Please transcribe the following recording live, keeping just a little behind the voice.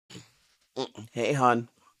Hey, hon.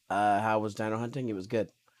 How was dino hunting? It was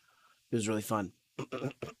good. It was really fun.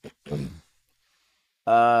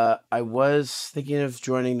 I was thinking of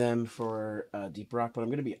joining them for Deep Rock, but I'm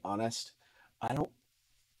gonna be honest. I don't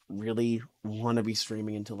really want to be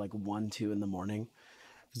streaming until like 1, 2 in the morning.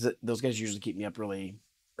 'Cause those guys usually keep me up really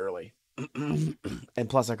early. And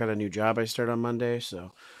plus, I got a new job I start on Monday,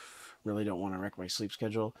 so really don't want to wreck my sleep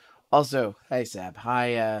schedule. Also, hi Sab.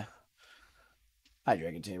 Hi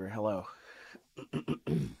Dragon Tamer. Hello.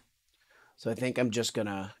 So I think I'm just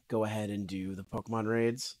gonna go ahead and do the Pokemon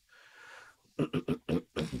raids.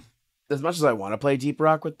 As much as I want to play Deep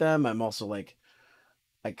Rock with them, I'm also like,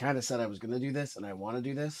 I kind of said I was gonna do this, and I want to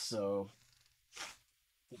do this, so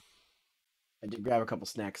I did grab a couple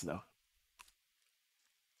snacks though.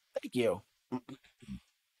 Thank you.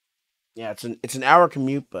 Yeah, it's an hour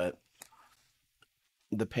commute, but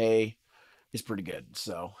the pay is pretty good,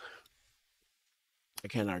 so I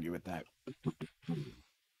can't argue with that.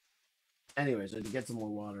 Anyways, I had to get some more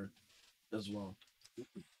water as well.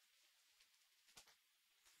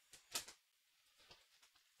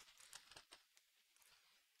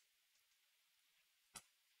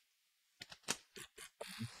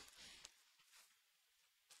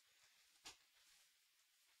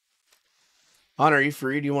 Hon, are you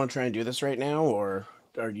free? Do you want to try and do this right now, or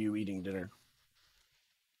are you eating dinner?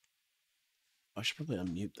 I should probably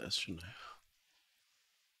unmute this, shouldn't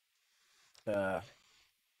I?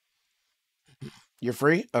 You're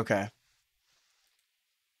free? Okay.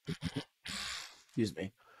 Excuse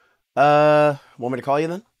me. Want me to call you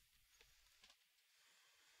then?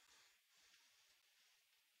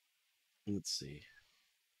 Let's see.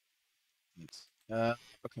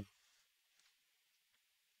 Okay.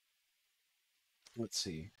 Let's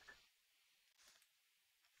see.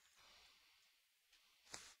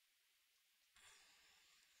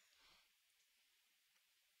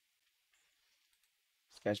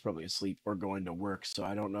 This guy's probably asleep or going to work, so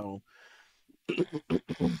I don't know.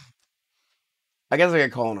 I guess I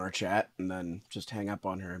could call in our chat and then just hang up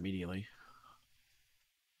on her immediately.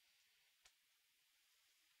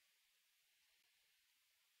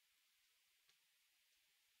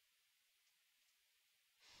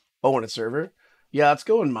 Oh, on a server? Yeah, let's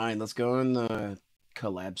go in mine. Let's go in the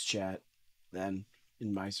collabs chat then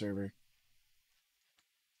in my server.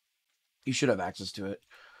 You should have access to it.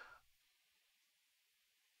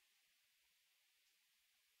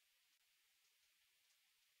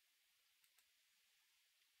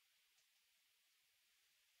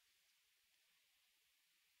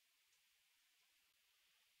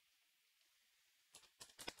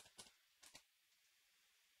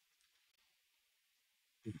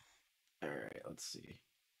 All right, let's see.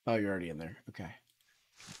 Oh, you're already in there. Okay.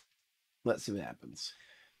 Let's see what happens.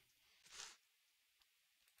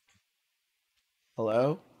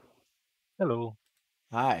 Hello? Hello.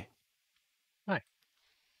 Hi. Hi.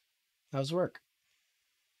 How's work?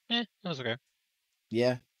 That was okay.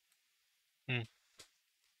 Yeah. Hmm.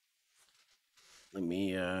 Let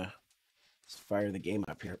me just fire the game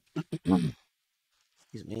up here.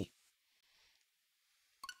 Excuse me.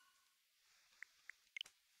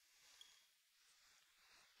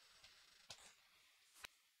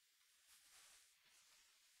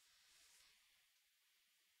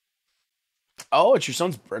 Oh, it's your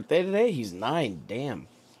son's birthday today? He's 9. Damn.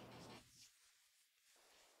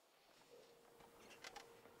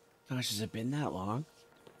 Gosh, has it been that long?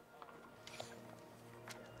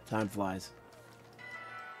 Time flies.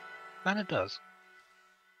 And it does.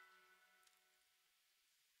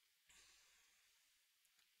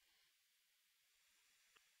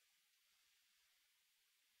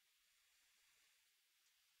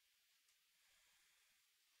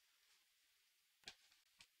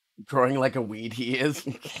 Growing like a weed, he is.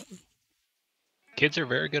 Kids are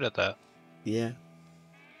very good at that. Yeah.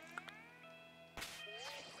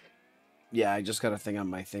 Yeah, I just got a thing on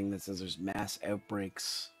my thing that says there's mass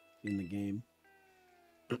outbreaks in the game.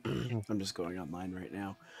 Hmm. I'm just going online right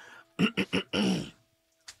now. Drink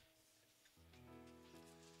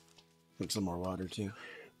some more water too.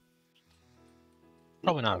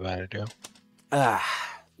 Probably not a bad idea.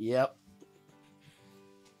 Yep.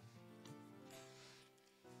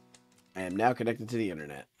 I am now connected to the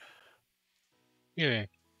internet. Yay.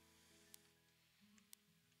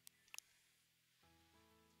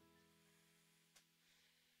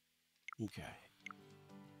 Okay.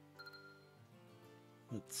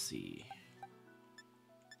 Let's see.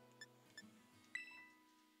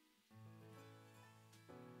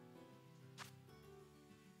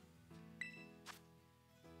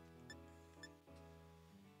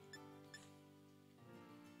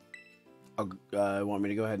 Want me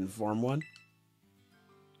to go ahead and form one?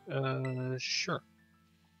 Sure.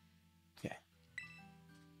 Okay.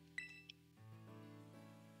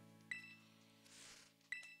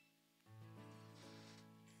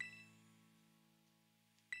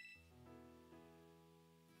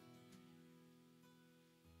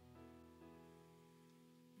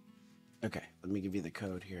 Okay, let me give you the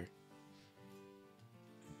code here.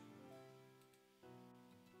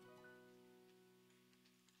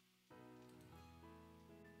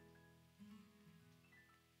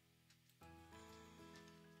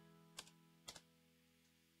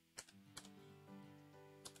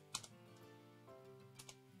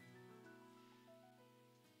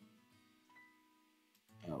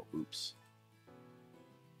 Oh, oops.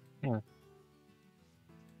 Hmm.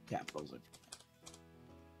 Capitals.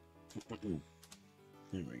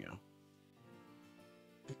 There we go.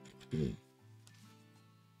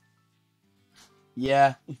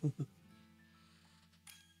 Yeah.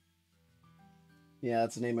 Yeah,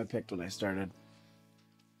 that's the name I picked when I started.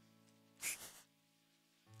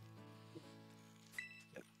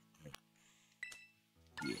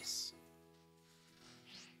 Yes.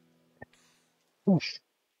 Oof.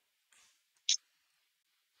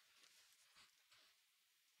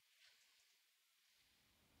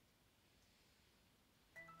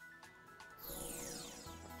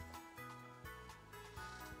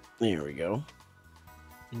 There we go.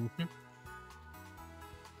 Mm-hmm.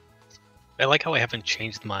 I like how I haven't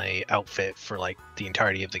changed my outfit for like the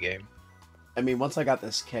entirety of the game. I mean, once I got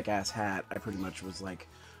this kick-ass hat, I pretty much was like,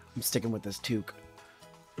 I'm sticking with this toque.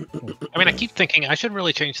 I mean, I keep thinking I should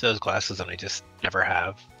really change those glasses, and I just never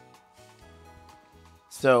have.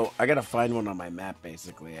 So I gotta find one on my map,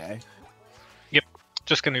 basically, eh? Yep,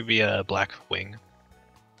 just gonna be a black wing.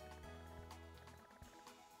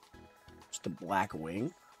 Just a black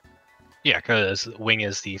wing. Yeah, because wing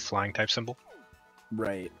is the flying type symbol.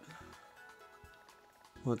 Right.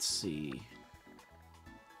 Let's see.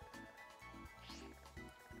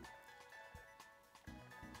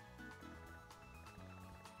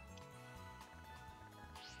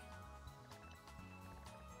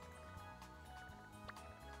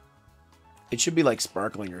 It should be like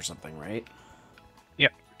sparkling or something, right?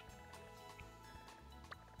 Yep.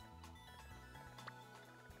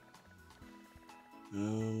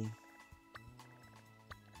 Um,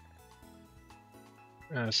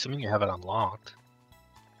 Assuming you have it unlocked.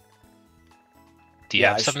 Do you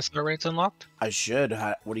Yeah, have 7-star raids unlocked? I should.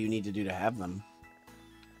 What do you need to do to have them?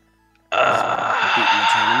 Uh, Beating the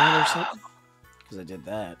tournament or something? Because I did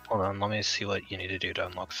that. Hold on, let me see what you need to do to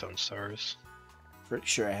unlock 7 stars. Pretty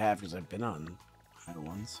sure I have because I've been on high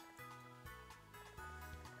ones.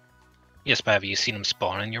 Yes, but have you seen them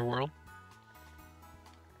spawn in your world?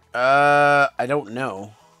 I don't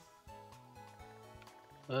know.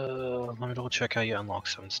 Let me double check how you unlock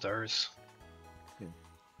 7 stars. Hmm.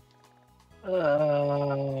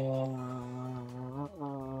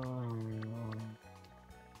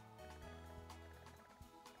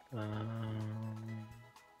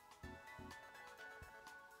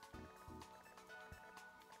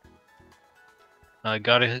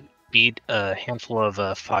 Gotta beat a handful of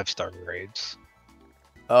 5-star raids.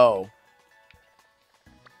 Oh.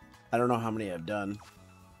 I don't know how many I've done.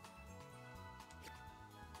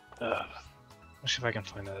 Let's see if I can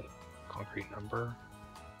find a concrete number.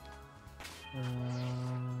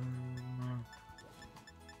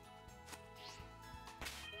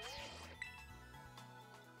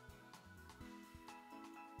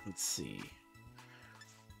 Let's see.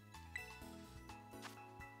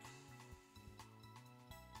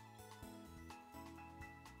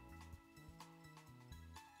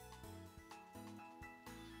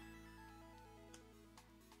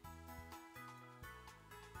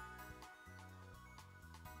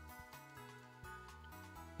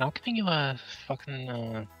 Not giving you a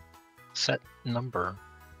fucking set number.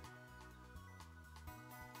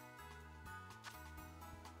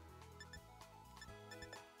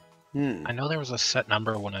 I know there was a set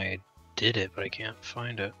number when I did it, but I can't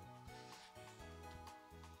find it.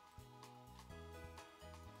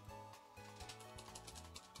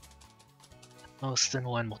 Most and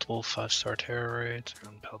win multiple 5-star terror raids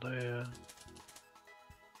around Paldea.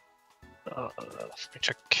 Let me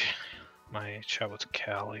check my chat with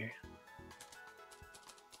Callie.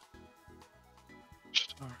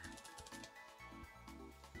 Star.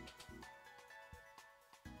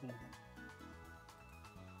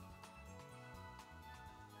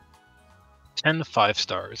 Ten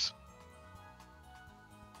 5-stars.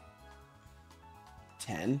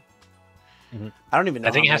 10? Mm-hmm. I don't even know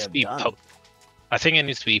I think how it has to many be. I've done. I think it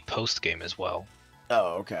needs to be post game as well.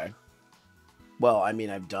 Oh, okay. Well, I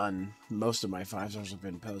mean, I've done most of my 5 stars have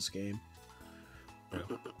been post game.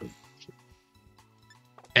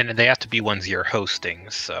 And they have to be ones you're hosting,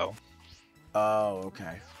 so. Oh,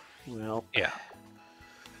 okay. Well, yeah.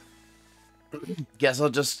 Guess I'll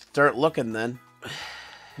just start looking then.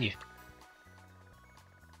 Yeah.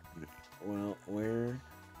 Well, where?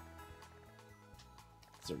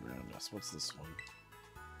 It's around us. What's this one?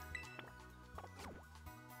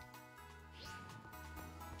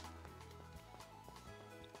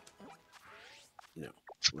 No,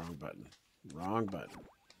 wrong button. Wrong button.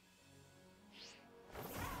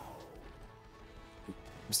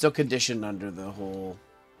 I'm still conditioned under the whole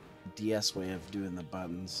DS way of doing the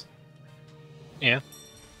buttons. Yeah.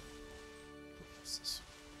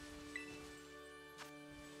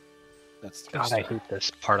 That's God, I hate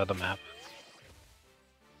this part of the map.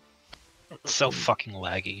 It's so fucking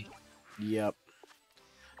laggy. Yep.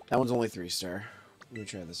 That one's only 3-star. Let me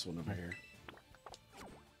try this one over here.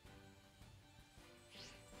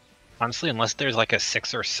 Honestly, unless there's like a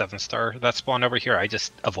 6 or 7-star that spawn over here, I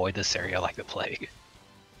just avoid this area like the plague.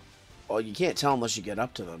 Well, you can't tell unless you get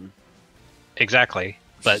up to them. Exactly.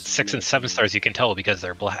 But 6 and 7 stars you can tell because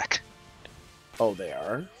they're black. Oh, they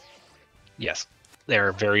are? Yes.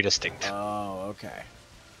 They're very distinct. Oh, okay.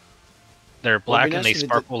 They're black and they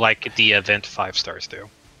sparkle like the event 5 stars do.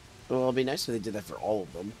 Well, it'd be nice if they did that for all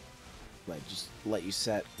of them. Like, just let you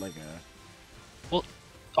set, like, a... Well,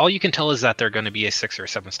 all you can tell is that they're going to be a 6 or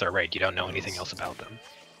 7-star raid. You don't know anything else about them.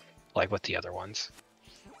 Like with the other ones.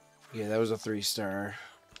 Yeah, that was a 3-star.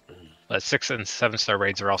 But 6 and 7-star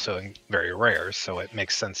raids are also very rare, so it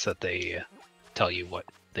makes sense that they tell you what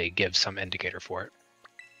they give some indicator for it.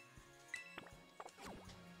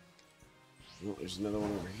 Oh, there's another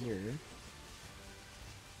one over here.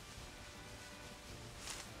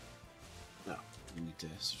 No, you need to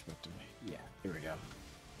switch back to me. Yeah, here we go.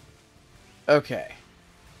 Okay.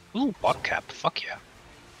 Ooh, bot cap. Fuck yeah. What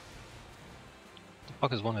the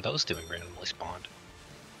fuck is one of those doing randomly spawned?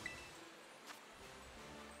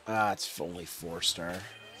 Ah, it's only 4-star.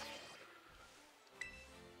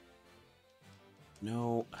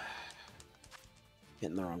 No.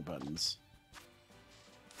 Hitting the wrong buttons.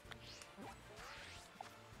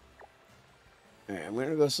 Alright, I'm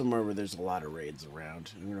gonna go somewhere where there's a lot of raids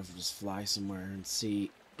around. I'm gonna just fly somewhere and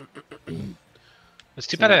see. It's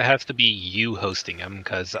too bad it has to be you hosting them,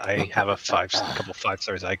 because I have a couple 5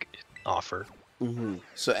 stars I could offer. Mm-hmm.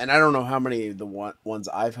 So, and I don't know how many of the ones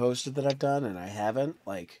I've hosted that I've done, and I haven't.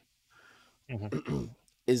 Like,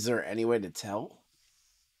 is there any way to tell?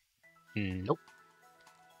 Nope.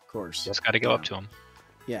 Of course. Just got to go up to them.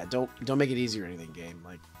 Yeah, don't make it easy or anything, game.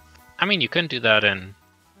 Like, I mean, you couldn't do that in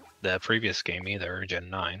the previous game either, Gen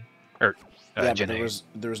 9 or yeah, Gen but 8.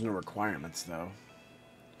 there was no requirements though.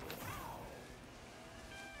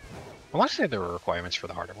 I want to say there were requirements for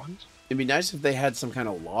the harder ones. It'd be nice if they had some kind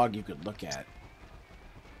of log you could look at.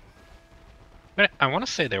 But I want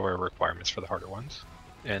to say there were requirements for the harder ones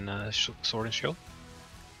in Sword and Shield.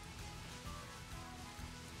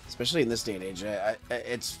 Especially in this day and age,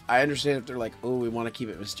 I understand if they're like, oh, we want to keep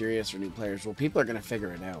it mysterious for new players. Well, people are gonna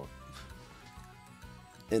figure it out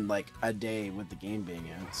in like a day with the game being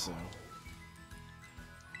out. So,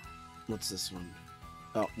 what's this one?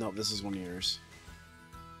 Oh no, this is one of yours.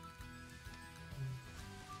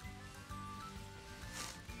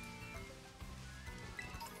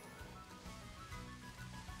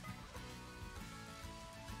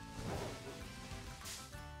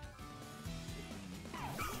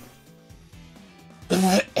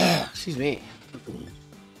 Excuse me.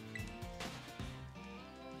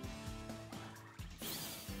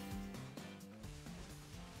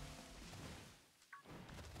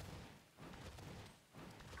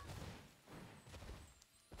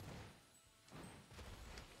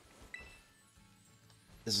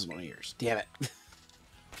 This is one of yours. Damn it.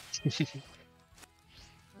 Let me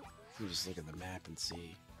just look at the map and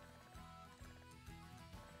see.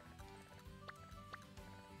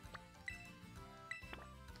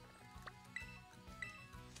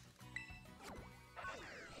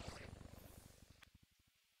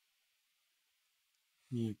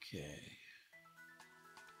 Okay.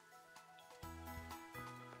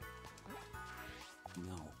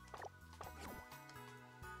 No.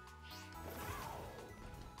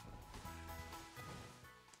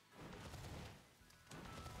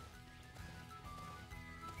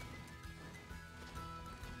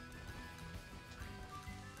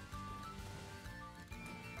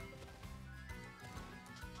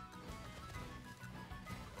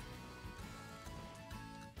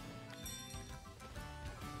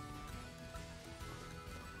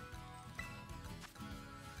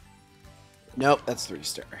 Nope, that's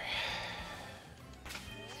 3-star.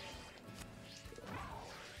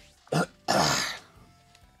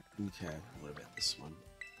 Okay, what about this one?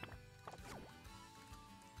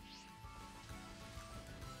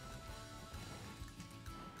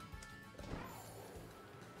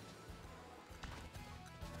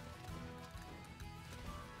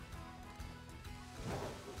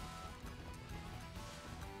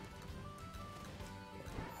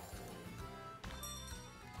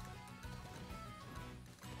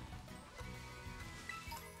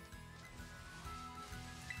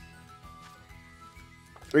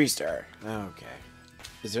 Three-star. Okay.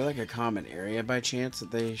 Is there like a common area by chance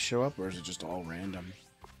that they show up, or is it just all random?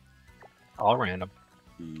 All random.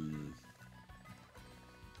 Hmm.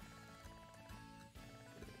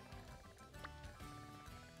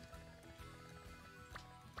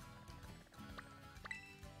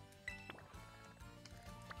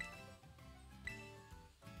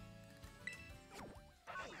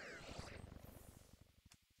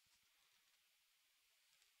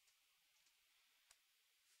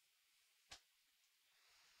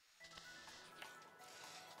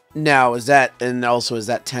 Now, is that, and also is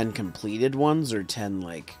that 10 completed ones or 10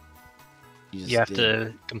 like you You just have did?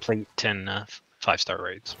 to complete 10 5-star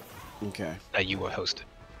raids Okay. that you were hosted.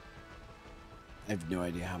 I have no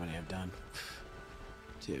idea how many I've done.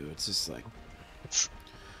 Two. It's just like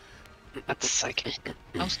That's like,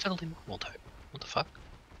 I was totally normal type. What the fuck?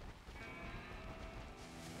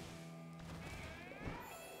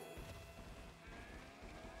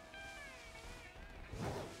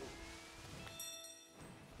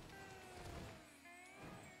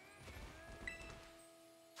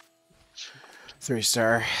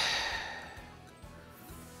 three-star.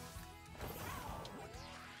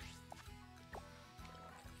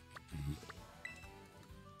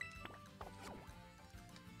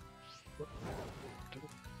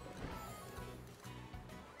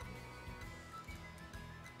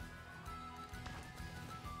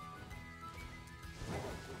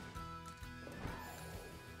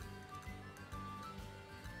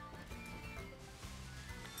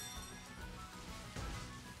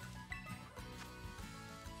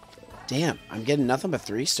 Damn, I'm getting nothing but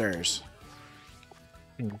 3-stars.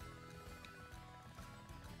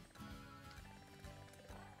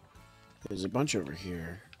 There's a bunch over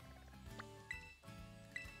here.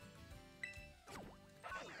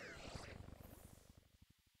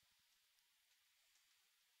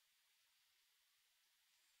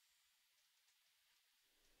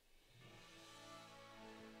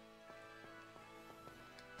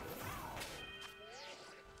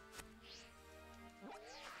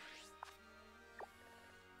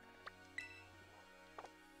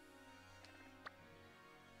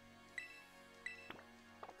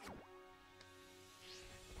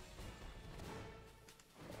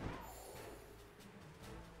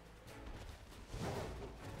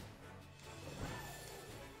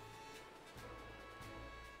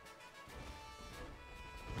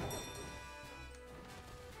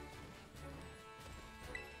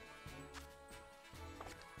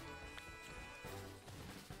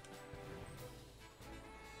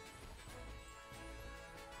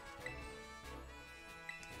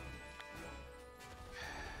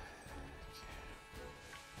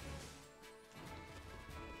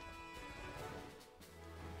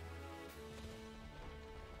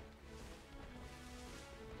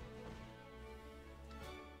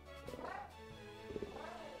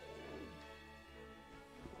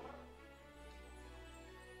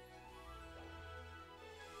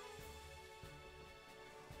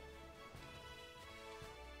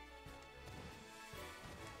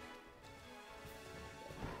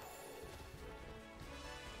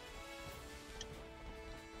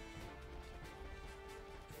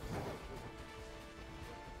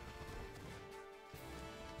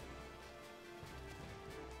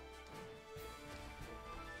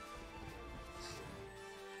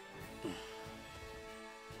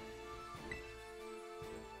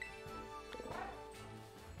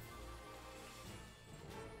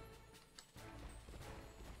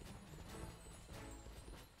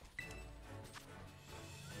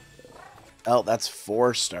 Oh, that's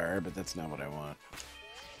 4-star, but that's not what I want.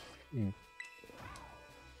 Hmm.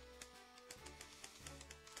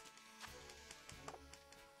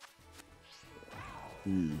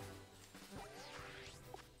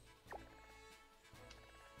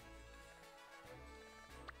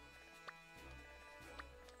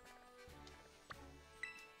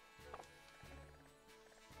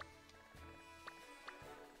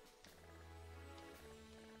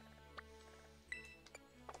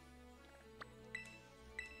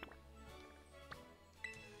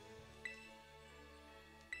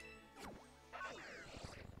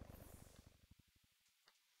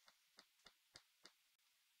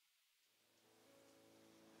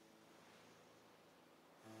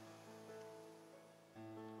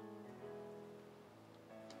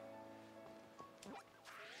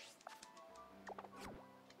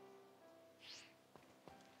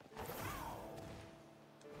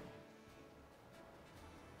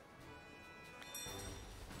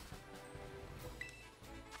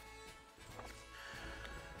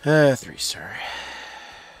 3-star.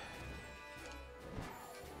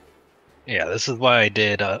 Yeah, this is why I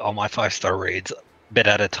did all my 5-star raids a bit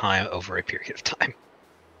at a time over a period of time.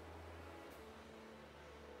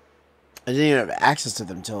 I didn't even have access to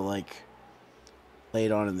them until like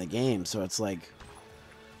late on in the game, so it's like.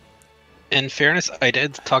 In fairness, I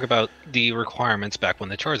did talk about the requirements back when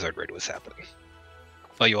the Charizard raid was happening.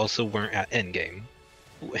 But you also weren't at endgame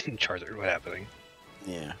when Charizard was happening.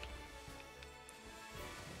 Yeah.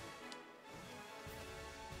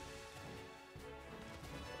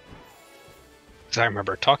 Because I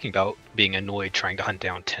remember talking about being annoyed trying to hunt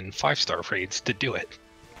down 10 5-star raids to do it.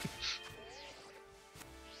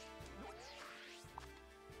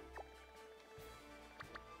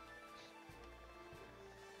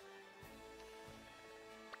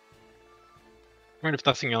 I mean, if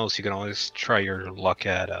nothing else, you can always try your luck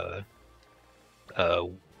at a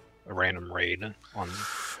random raid on.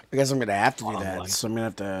 I guess I'm gonna have to do Online. that. So I'm gonna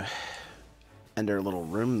have to enter a little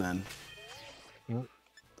room then. Mm.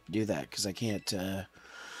 Do that because I can't. I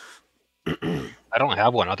don't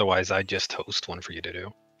have one, otherwise I'd just host one for you to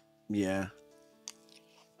do. Yeah.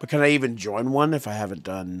 But can I even join one if I haven't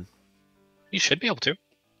done? You should be able to.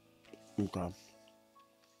 Okay.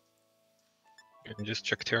 And just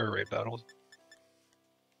check Terra raid battles.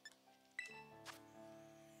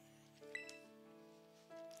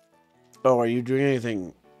 Oh, are you doing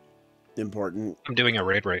anything important? I'm doing a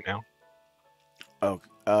raid right now. Oh,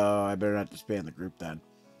 I better not disband the group then.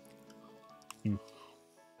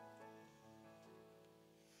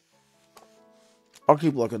 I'll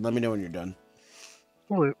keep looking. Let me know when you're done.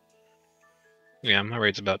 Yeah, my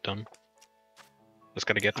raid's about done. Just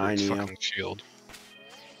gotta get through I its knew. fucking shield.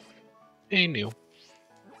 Hey, Neil.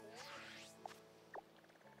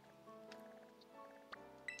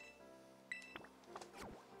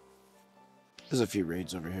 There's a few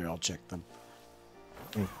raids over here. I'll check them.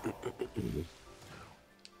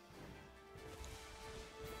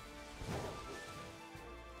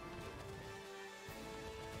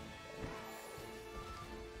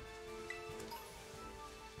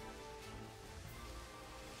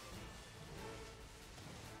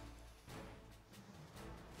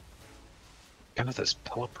 Kind of this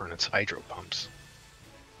Pelipper and its hydro pumps.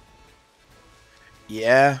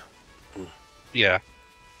 Yeah. Yeah.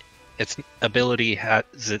 Its ability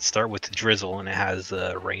has it start with drizzle and it has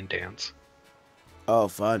rain dance. Oh,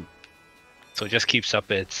 fun. So it just keeps up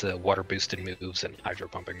its water boosted moves and hydro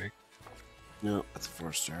pumping me. No, that's a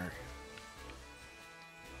 4-star.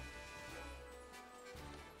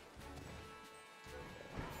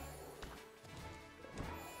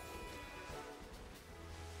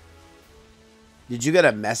 Did you get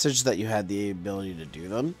a message that you had the ability to do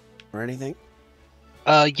them or anything?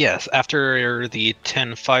 Yes. After the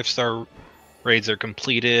 10 5-star raids are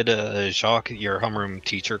completed, Jacques, your homeroom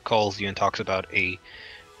teacher, calls you and talks about a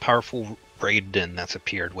powerful raid den that's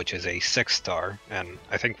appeared, which is a 6-star. And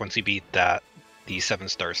I think once you beat that, the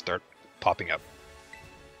 7-stars start popping up.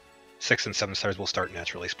 6 and 7 stars will start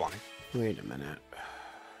naturally spawning. Wait a minute.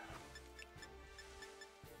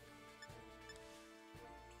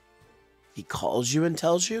 He calls you and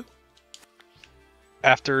tells you?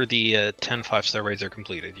 After the 10 5-star raids are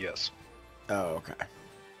completed, yes. Oh, okay.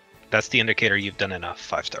 That's the indicator you've done enough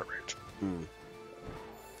 5-star raids. Hmm.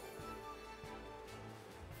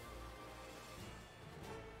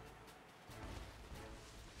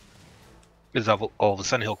 Because all of a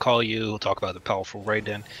sudden he'll call you, he'll talk about the powerful raid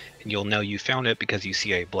den, and you'll know you found it because you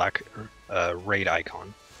see a black raid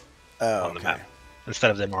icon on the Okay. map instead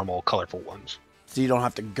of the normal colorful ones. So you don't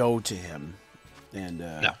have to go to him. And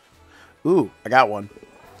No. Ooh, I got one.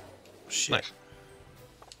 Shit.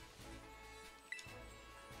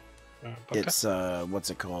 Nice. It's what's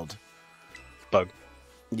it called? Bug.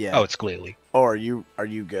 Yeah. Oh, it's Glalie. Oh, are you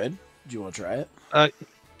good? Do you want to try it?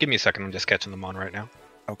 Give me a second, I'm just catching them on right now.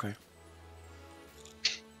 Okay.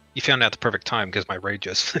 You found out the perfect time because my raid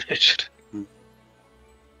just finished.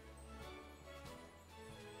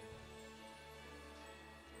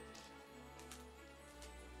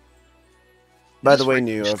 By the way,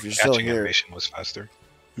 Neo, if you're still catching here, animation was faster.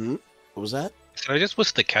 what was that? So I just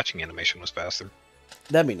wish the catching animation was faster.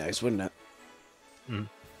 That'd be nice, wouldn't it? Mhm.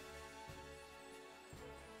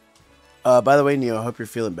 By the way, Neo, I hope you're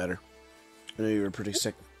feeling better. I know you were pretty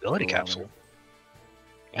sick. Ability for a while capsule.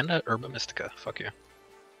 there. And Herba Mystica. Fuck yeah.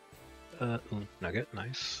 Nugget.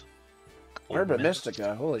 Nice. Herba Mint.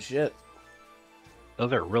 Mystica, holy shit. Oh,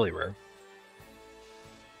 they're really rare.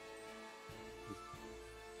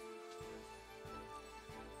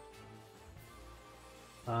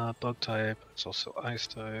 Bug type. It's also ice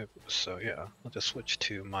type. So yeah, I'll just switch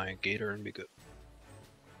to my Gator and be good.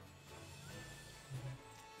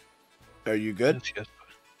 Are you good? Yes,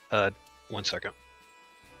 yes. 1 second.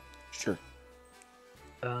 Sure.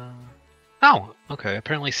 Oh, okay.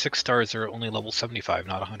 Apparently 6 stars are only level 75,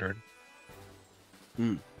 not 100.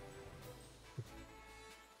 Hmm.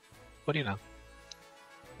 What do you know?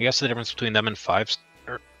 I guess the difference between them and 5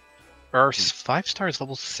 or 5 stars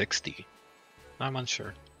level 60. I'm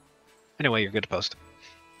unsure. Anyway, you're good to post.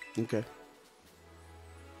 Okay.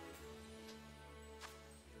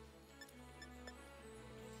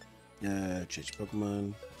 Change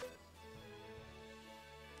Pokemon.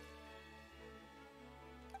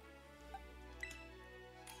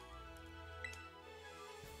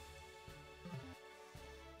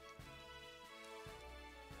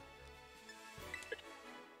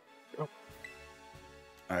 All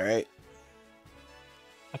right.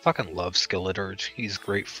 I fucking love Skeleturge. He's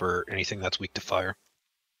great for anything that's weak to fire.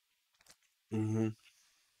 Mm-hmm.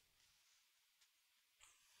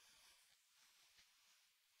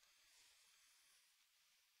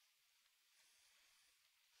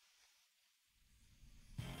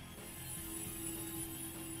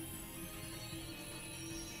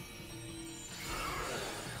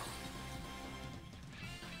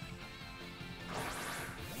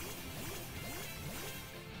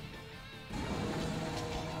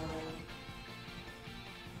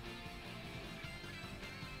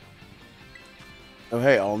 Oh,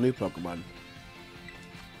 hey, all new Pokemon.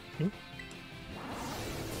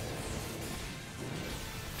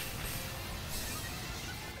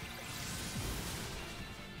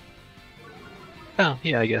 Oh,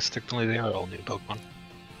 yeah, I guess technically they are all new Pokemon.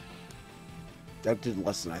 That did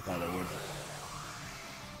less than I thought it would.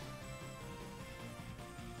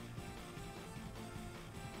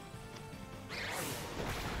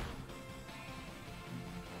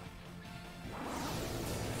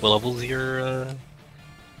 What level's your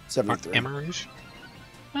 73. Amarouge?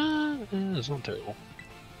 It's not terrible.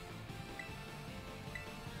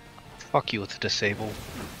 Fuck you with disable.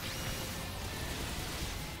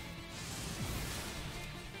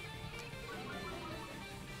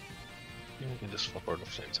 Yeah, we can just flip over to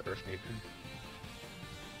Flamethrower if need be.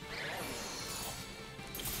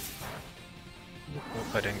 Nope,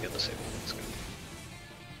 I didn't get disabled. That's good.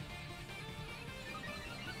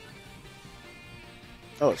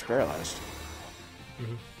 Oh, it's paralyzed.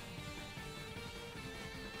 Mm-hmm.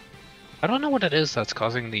 I don't know what it is that's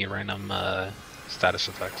causing the random status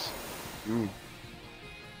effects. Mm.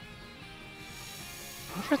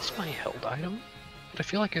 I wonder if it's my held item, but I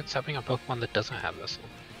feel like it's having a Pokemon that doesn't have this one.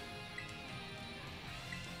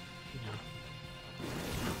 Yeah.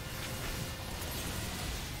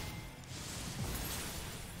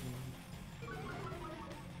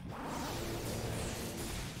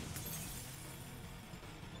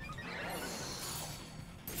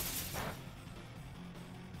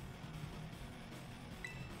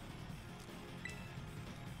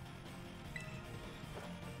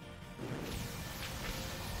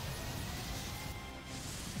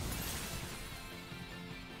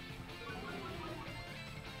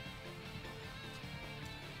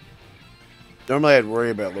 Normally, I'd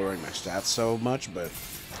worry about lowering my stats so much, but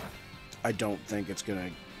I don't think it's gonna.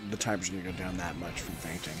 The timer's gonna go down that much from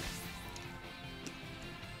fainting.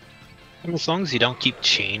 And as long as you don't keep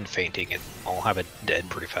chain fainting, I'll have it dead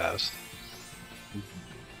pretty fast.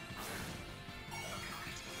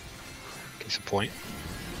 Case in point.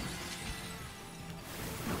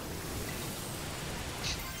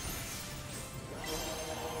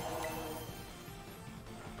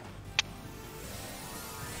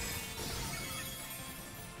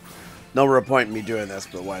 No real point in me doing this,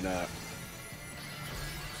 but why not?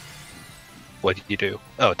 What did you do?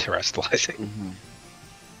 Oh, terrestrializing. Mm-hmm.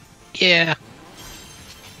 Yeah.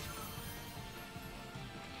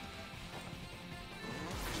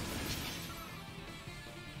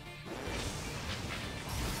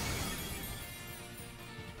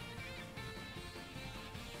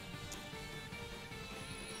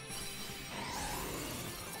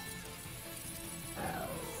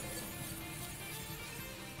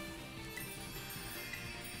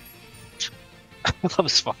 I love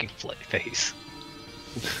his fucking flat face.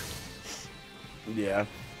 Yeah.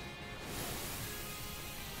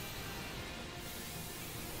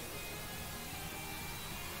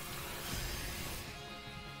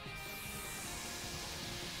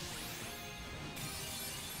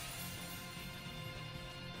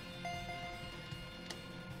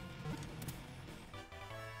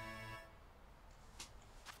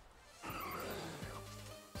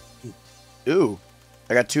 Ooh,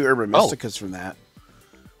 I got 2 Urban Mysticas from that.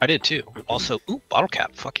 I did too. Also, ooh, bottle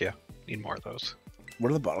cap. Fuck yeah. Need more of those. What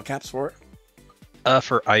are the bottle caps for?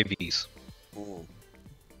 For IVs. Ooh.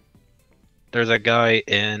 There's a guy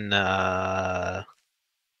in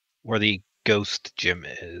where the ghost gym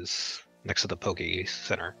is, next to the Poke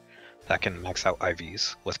Center, that can max out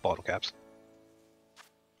IVs with bottle caps.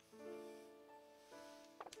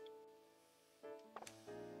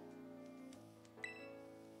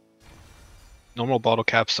 Normal bottle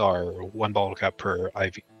caps are 1 bottle cap per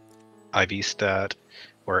IV stat,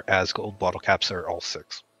 whereas gold bottle caps are all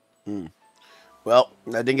 6. Well,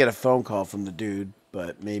 I didn't get a phone call from the dude,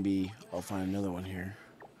 but maybe I'll find another one here.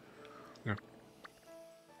 Yeah.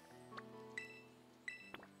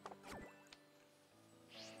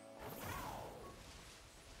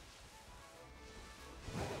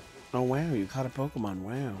 Oh wow, you caught a Pokemon,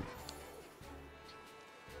 wow.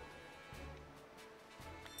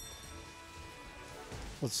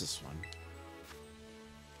 What's this one?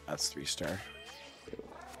 That's 3-star.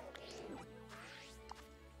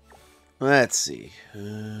 Let's see.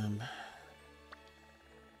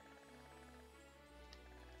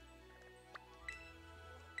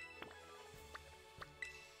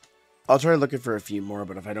 I'll try looking for a few more,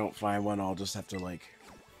 but if I don't find one, I'll just have to like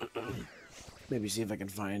maybe see if I can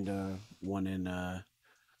find one in on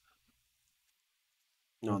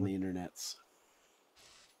the internets.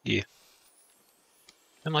 Yeah.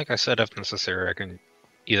 And like I said, if necessary, I can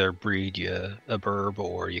either breed you a burb,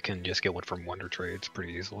 or you can just get one from Wonder Trades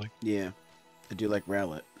pretty easily. Yeah, I do like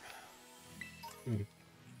Rowlet. Mm.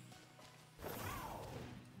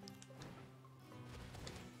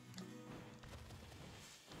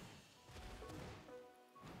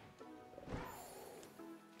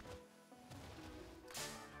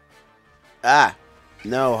 Ah,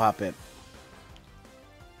 no, Hoppip.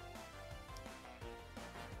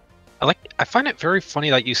 I find it very funny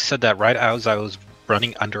that you said that right as I was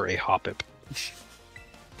running under a Hoppip.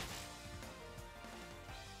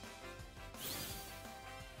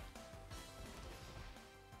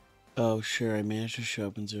 Oh, sure, I managed to show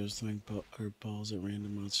up in Zero's throwing balls at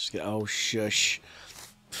random monsters. Oh, shush.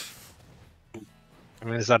 I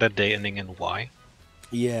mean, is that a day ending in Y?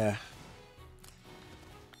 Yeah.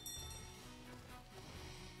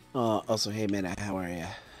 Also, hey, man, how are ya?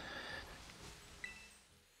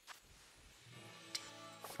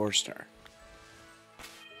 4-star.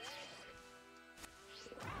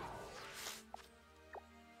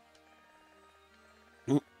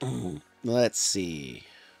 Let's see.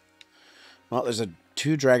 Well, there's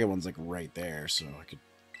 2 dragon ones like right there, so I could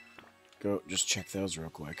go just check those real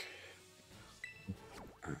quick.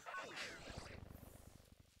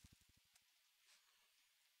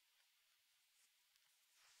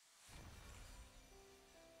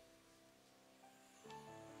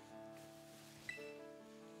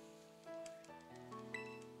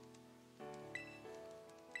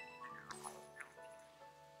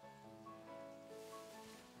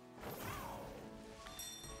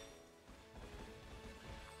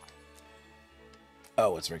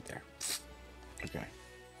 Oh, it's right there. Okay.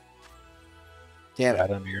 Damn Right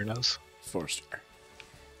it. under your nose. 4-star.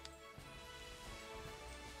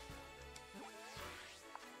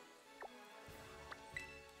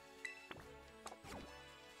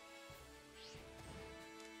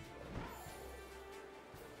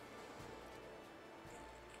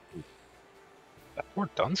 Or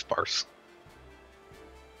Dunsparce.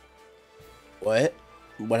 What?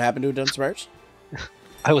 What happened to a Dunsparce?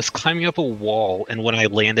 I was climbing up a wall, and when I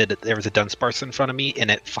landed, there was a Dunsparce in front of me,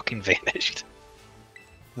 and it fucking vanished.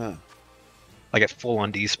 Huh. Like it full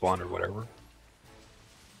on despawned or whatever.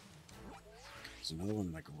 There's another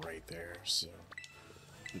one like right there, so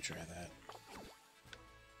let me try that.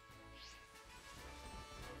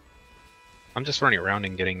 I'm just running around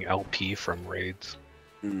and getting LP from raids,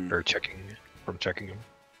 or checking them.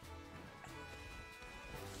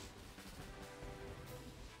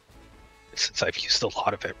 Since I've used a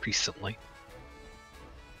lot of it recently.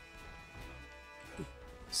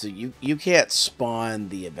 So you can't spawn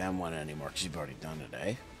the event one anymore because you've already done it,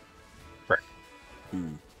 eh? Right.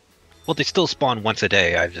 Hmm. Well, they still spawn once a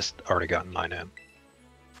day. I've just already gotten mine in.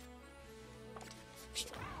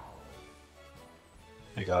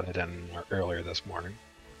 I got it in earlier this morning.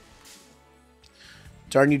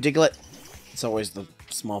 Darn you, Diglett. It's always the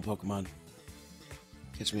small Pokemon.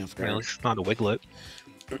 Catch me off I mean, guard. at least it's not a Wiglet.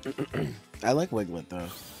 I like Wiglet, though.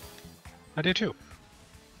 I do too.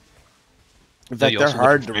 In Though fact, you they're also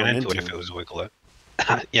hard to wouldn't run ran into. it if it was Wiglet.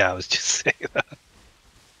 Yeah, I was just saying that.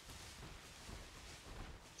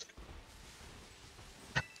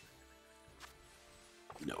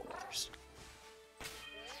 No worries.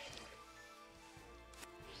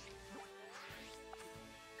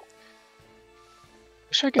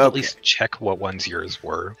 Wish I could at least check what ones yours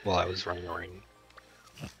were while I was running around.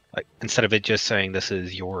 Like instead of it just saying this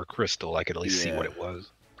is your crystal, I could at least see what Yeah. it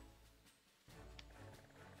was.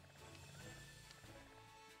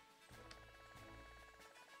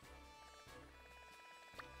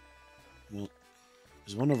 Well,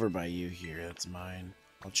 there's one over by you here. That's mine.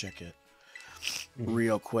 I'll check it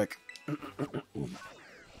real quick.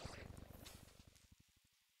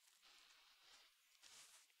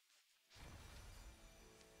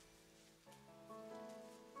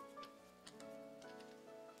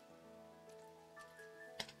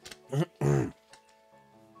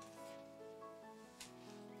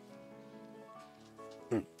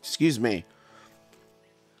 Excuse me.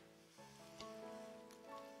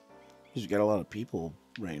 You got a lot of people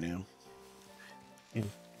right now. Mm.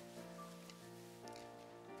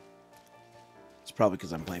 It's probably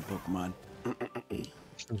because I'm playing Pokemon.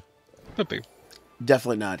 Could be.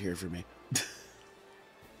 Definitely not here for me.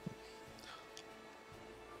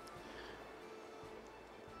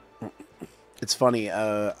 It's funny.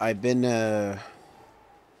 I've been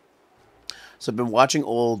watching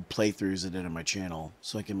old playthroughs I did on my channel,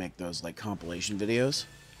 so I can make those like compilation videos.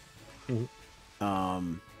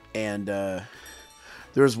 Mm-hmm. And there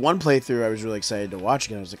was one playthrough I was really excited to watch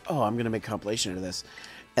again. I was like, oh, I'm gonna make a compilation of this,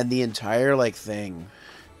 and the entire like thing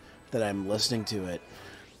that I'm listening to it,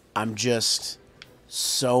 I'm just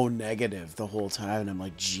so negative the whole time, and I'm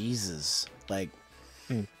like, Jesus, like,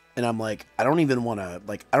 and I'm like, I don't even want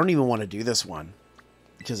to do this one,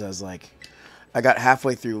 because I was like, I got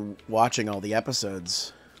halfway through watching all the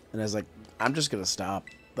episodes, and I was like, I'm just gonna stop,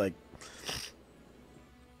 like.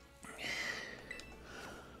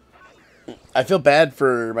 I feel bad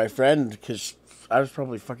for my friend because I was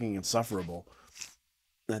probably fucking insufferable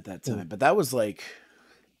at that time. But that was like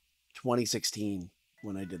 2016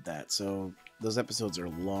 when I did that. So those episodes are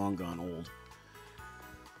long gone old.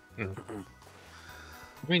 I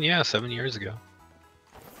mean, yeah, 7 years ago.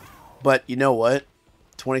 But you know what?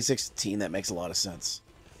 2016, that makes a lot of sense.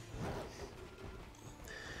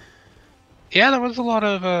 Yeah, there was a lot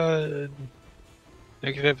of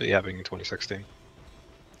negativity happening in 2016.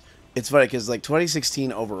 It's funny because like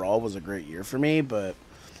 2016 overall was a great year for me, but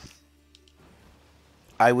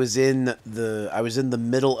I was in the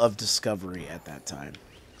middle of Discovery at that time.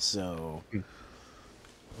 So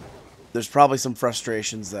there's probably some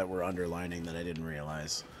frustrations that were underlining that I didn't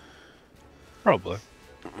realize. Probably.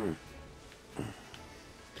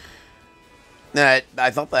 I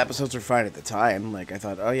thought the episodes were fine at the time. Like I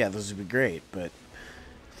thought, oh yeah, those would be great, but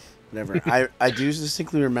whatever. I do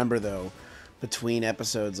distinctly remember though, between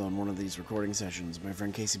episodes on one of these recording sessions, my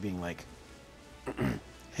friend Casey being like,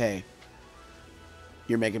 "Hey,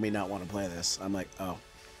 you're making me not want to play this." I'm like, "Oh,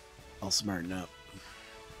 I'll smarten up."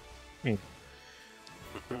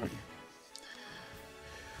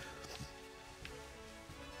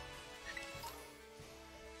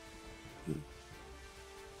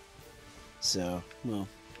 So, well,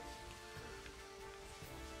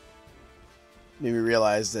 made me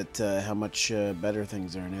realize that how much better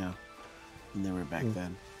things are now than they were back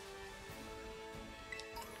then.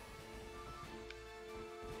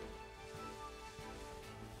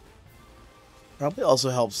 Probably also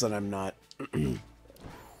helps that I'm not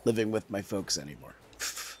living with my folks anymore.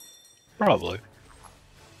 Probably.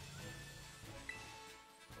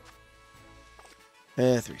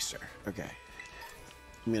 3-star. Okay.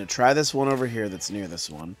 I'm going to try this one over here that's near this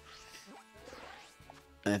one.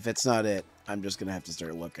 And if it's not it, I'm just going to have to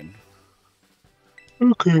start looking.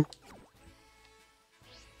 Okay.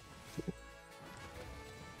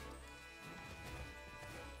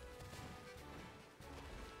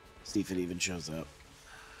 See if it even shows up.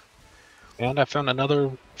 And I found another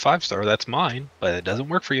 5-star. That's mine, but it doesn't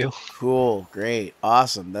work for you. Cool. Great.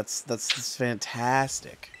 Awesome. That's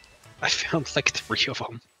fantastic. I found like 3 of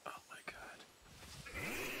them. Oh my god.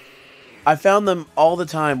 I found them all the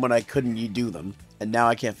time when I couldn't do them, and now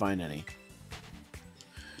I can't find any.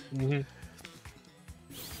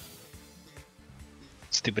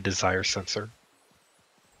 Stupid desire sensor.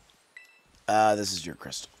 This is your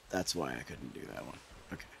crystal. That's why I couldn't do that one.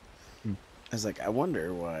 Okay. I was like, I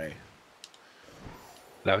wonder why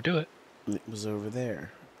That would do it. it was over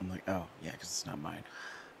there. I'm like, oh, yeah, because it's not mine.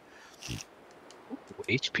 Ooh,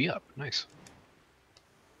 HP up. Nice.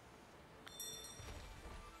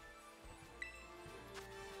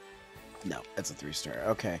 No, it's a 3-star.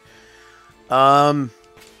 Okay. Are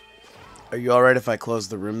you alright if I close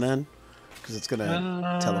the room then? Because it's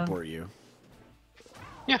gonna teleport you.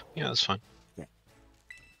 Yeah, that's fine. Yeah.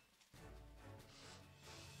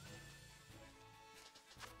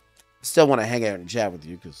 Still want to hang out and chat with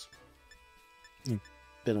you because it's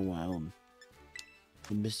been a while and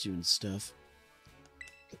I missed you and stuff.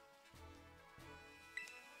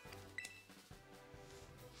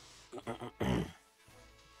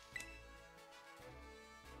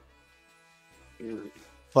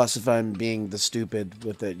 Plus, if I'm being the stupid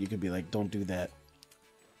with it, you could be like, don't do that.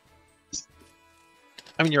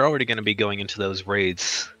 I mean, you're already going to be going into those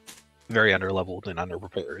raids very underleveled and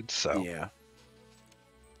underprepared, so... Yeah.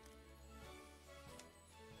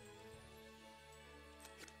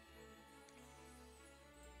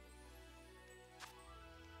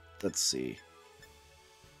 Let's see.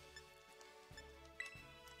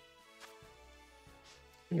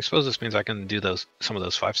 I suppose this means I can do some of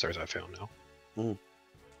those 5 stars I found now. Mm.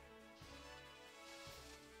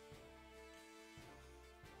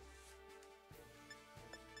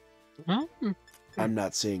 Well, I'm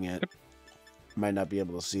not seeing it. Might not be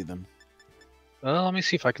able to see them. let me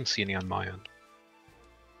see if I can see any on my end.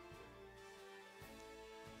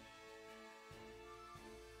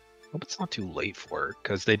 Hope it's not too late for it,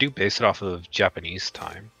 because they do base it off of Japanese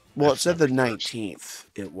time. Well, it said the 19th. 19th.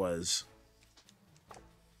 It was.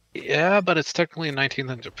 Yeah, but it's technically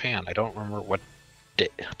 19th in Japan. I don't remember what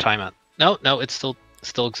time it. No, it still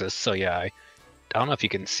exists. So yeah, I don't know if you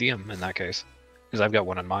can see them in that case, because I've got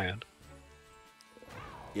one on my end.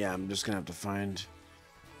 Yeah, I'm just gonna have to find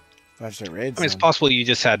 5-star raids. I mean, it's possible you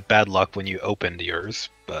just had bad luck when you opened yours,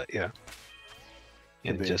 but yeah,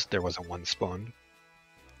 and just there wasn't one spawned.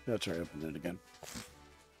 I'll try to open it again.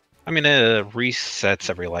 I mean, it resets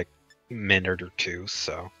every like minute or two,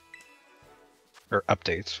 so or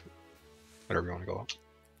updates, whatever you want to go.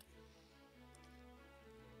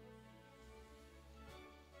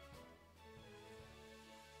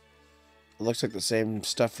 It looks like the same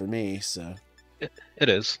stuff for me, so. It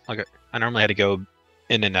is. Like I normally had to go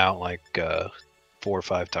in and out like 4 or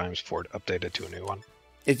 5 times before it updated to a new one.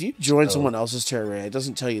 If you join someone else's Terra raid, it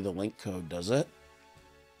doesn't tell you the link code, does it?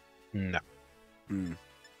 No.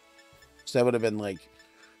 So that would have been like,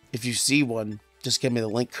 if you see one, just give me the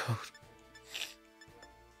link code.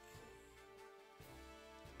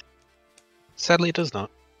 Sadly, it does not.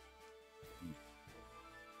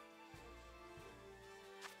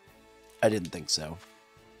 I didn't think so.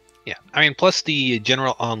 Yeah, I mean, plus the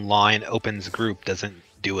general online opens group doesn't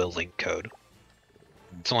do a link code.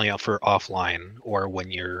 It's only for offline or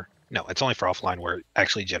when you're... No, it's only for offline where it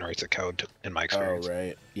actually generates a code, in my experience. Oh,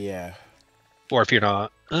 right. Yeah. Or if you're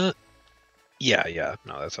not... Yeah.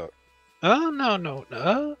 No, that's how...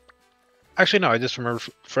 No. Actually, no, I just remember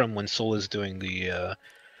from when Soul is doing the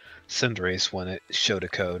Send race when it showed a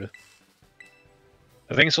code.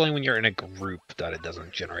 I think it's only when you're in a group that it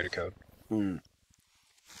doesn't generate a code.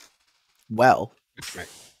 Well. Right.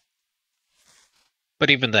 But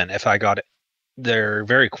even then, if I got it, they're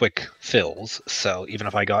very quick fills, so even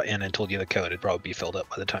if I got in and told you the code, it'd probably be filled up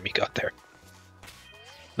by the time you got there.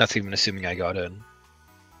 That's even assuming I got in.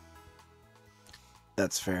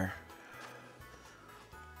 That's fair.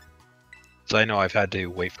 So I know I've had to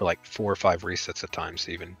wait for like 4 or 5 resets at times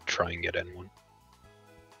to even try and get in one.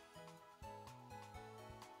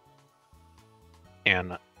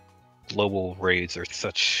 And global raids are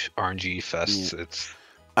such RNG fests.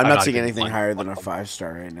 I'm not seeing anything higher than a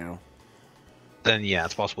 5-star right now. Then yeah,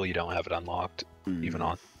 it's possible you don't have it unlocked even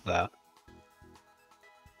on that.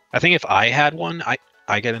 I think if I had one,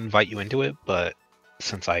 I could invite you into it, but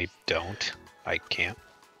since I don't, I can't.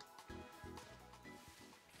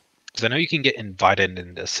 Because I know you can get invited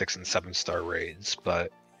into 6 and 7-star raids,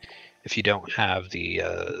 but if you don't have the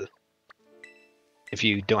if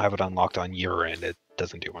you don't have it unlocked on your end, it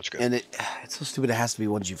doesn't do much good. And it's so stupid. It has to be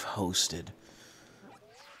ones you've hosted.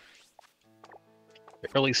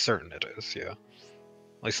 Fairly certain it is, yeah.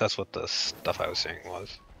 At least that's what the stuff I was saying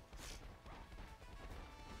was.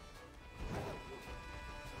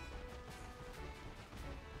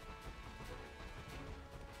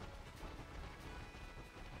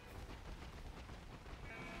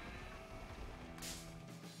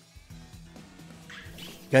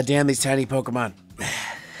 God damn these tiny Pokemon.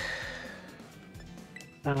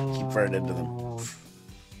 Keep running into them.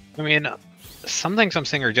 I mean, some things I'm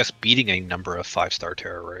saying are just beating a number of 5-star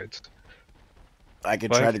Terra raids. I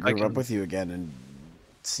could try to group up with you again and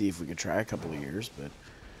see if we could try a couple of years, but...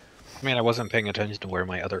 I mean, I wasn't paying attention to where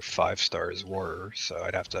my other 5 stars were, so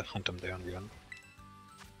I'd have to hunt them down again.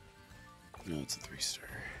 No, it's a 3-star.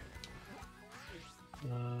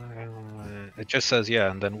 It just says,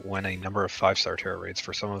 yeah, and then when a number of 5-star Terra raids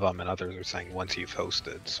for some of them, and others are saying once you've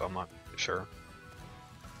hosted, so I'm not sure.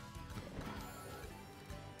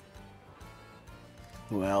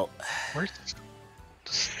 Well...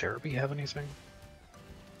 Does Therapy have anything?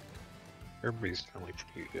 Everybody's generally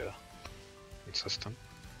pretty consistent.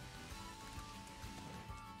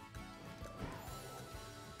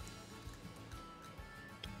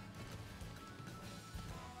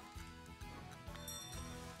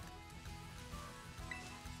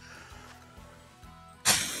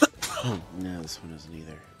 No, this one isn't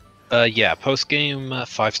either. Yeah, post game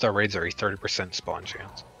 5-star raids are a 30% spawn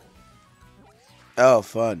chance. Oh,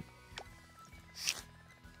 fun.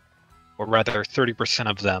 Or rather, 30%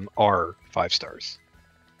 of them are 5 stars.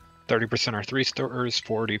 30% are 3 stars,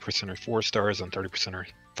 40% are 4 stars, and 30% are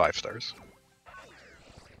 5 stars.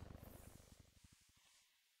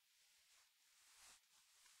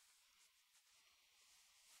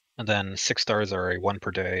 And then 6 stars are a 1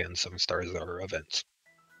 per day, and 7 stars are events.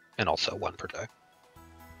 And also 1 per day.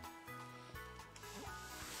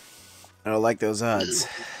 I don't like those odds.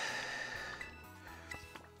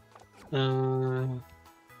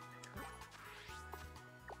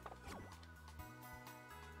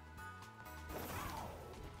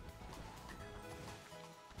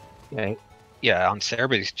 Yeah, on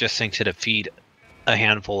Cerebr's just saying to defeat a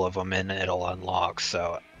handful of them and it'll unlock,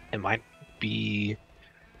 so it might be...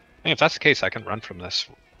 I mean, if that's the case, I can run from this.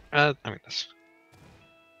 I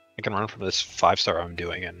can run from this 5-star I'm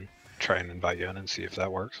doing and try and invite you in and see if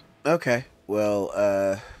that works. Okay,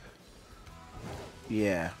 well,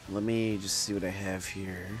 yeah, let me just see what I have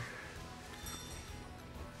here.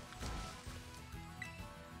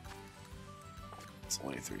 It's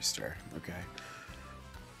only a 3-star, okay.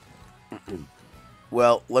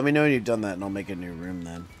 Well, let me know when you've done that and I'll make a new room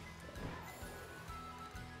then.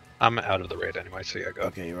 I'm out of the raid anyway, so yeah, go.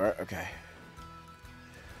 Okay, you are? Okay.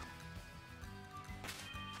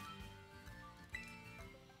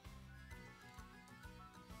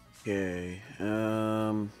 Okay,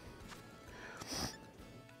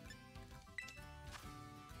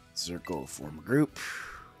 circle, form a group.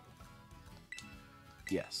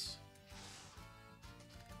 Yes.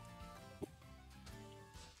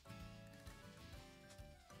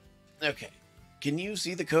 Okay. Can you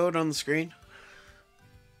see the code on the screen?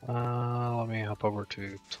 Let me hop over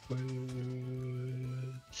to Twitch.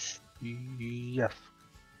 Yes.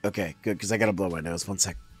 Okay, good, because I gotta blow my nose. 1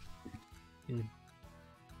 sec.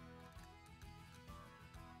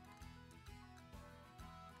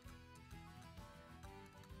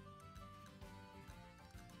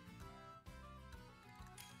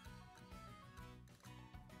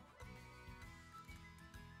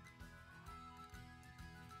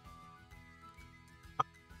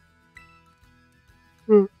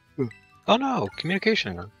 Oh no,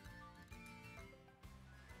 communication error.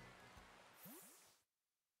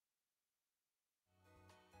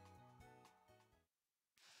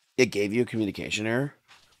 It gave you a communication error?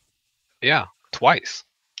 Yeah, twice.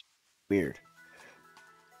 Weird.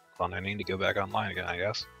 Well, I need to go back online again, I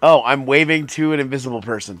guess. Oh, I'm waving to an invisible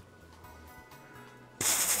person.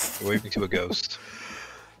 You're waving to a ghost.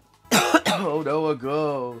 Oh no, a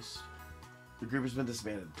ghost. The group has been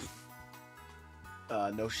disbanded.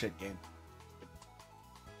 No shit game.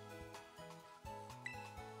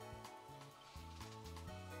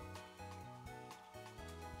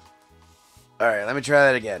 Alright, let me try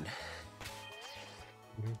that again.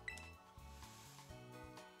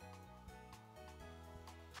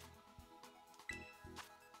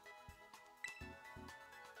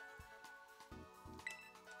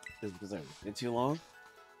 Is it because I waited too long?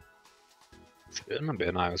 Shouldn't have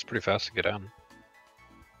been. I was pretty fast to get in.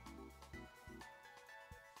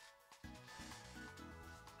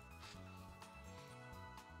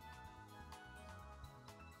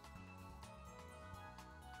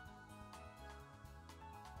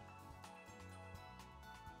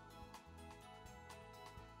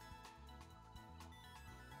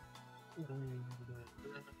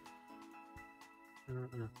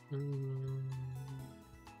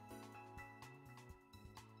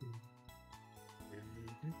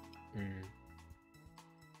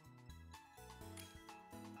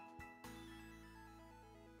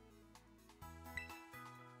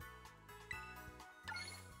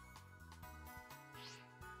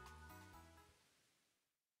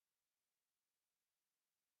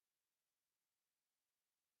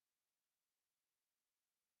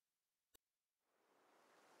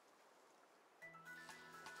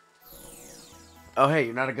 Oh hey,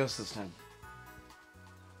 you're not a ghost this time.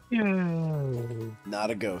 Yeah.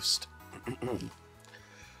 Not a ghost.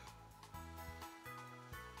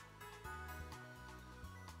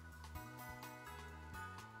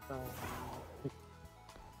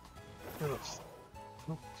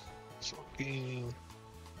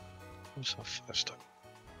 What's a 5-star?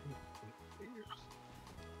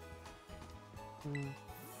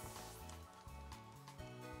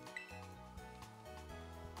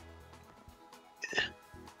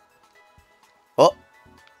 Oh!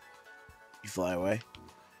 You fly away.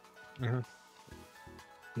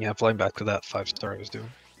 Yeah, flying back to that 5-star I was doing.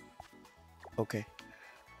 Okay.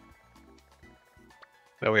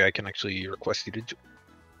 That way I can actually request you to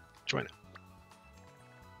Join it.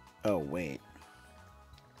 Oh, wait.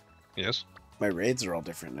 Yes. My raids are all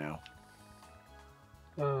different now.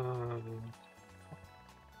 Hold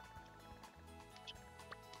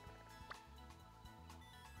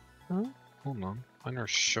on. Mine are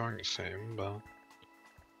showing the same, but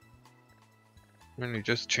I mean, we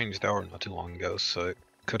just changed hour not too long ago, so it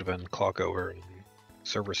could have been clock over and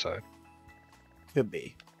server side. Could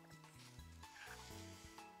be.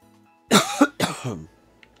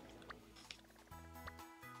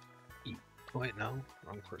 Wait, no,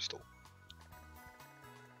 wrong crystal.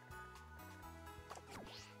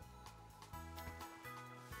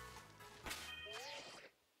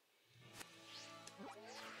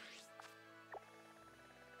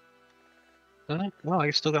 Well, I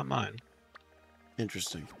still got mine.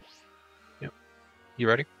 Interesting. Yep. You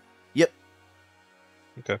ready? Yep.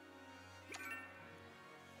 Okay.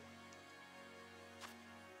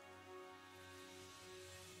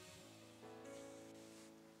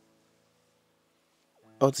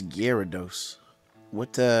 Oh, it's Gyarados.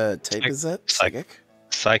 What type is that? Psychic?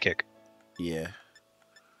 Psychic. Yeah.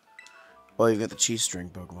 Well, you've got the cheese string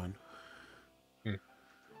Pokemon.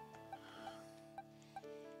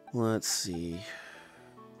 Let's see.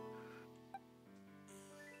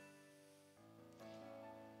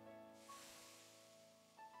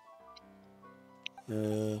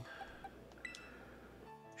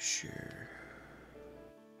 Sure.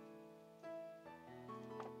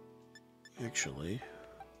 Actually,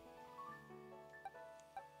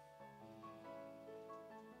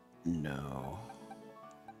 no.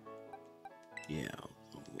 Yeah,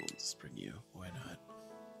 we'll just bring you. Why not?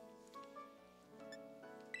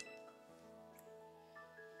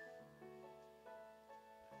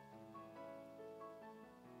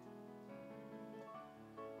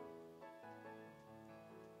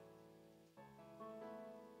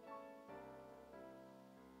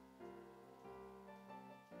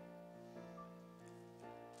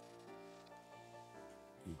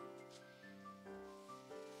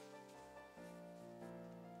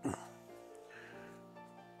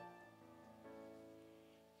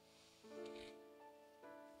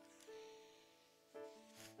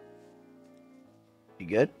 You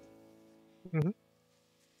good? Mm-hmm.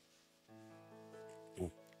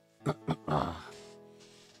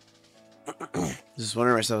 Just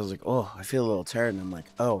wondering myself, I was like, oh, I feel a little tired, and I'm like,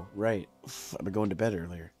 oh, right, I've been going to bed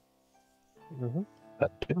earlier. Mm-hmm.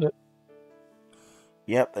 That did it.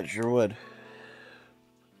 Yep, that sure would.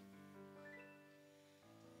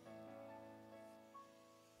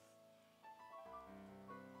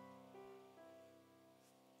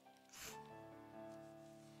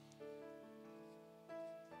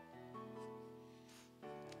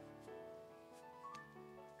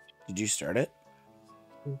 Did you start it?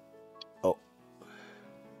 Oh,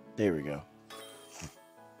 there we go.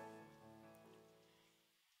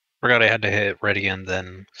 Forgot I had to hit ready and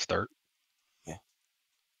then start. Yeah.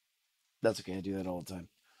 That's okay, I do that all the time.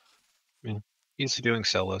 Yeah. Used to doing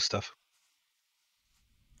solo stuff.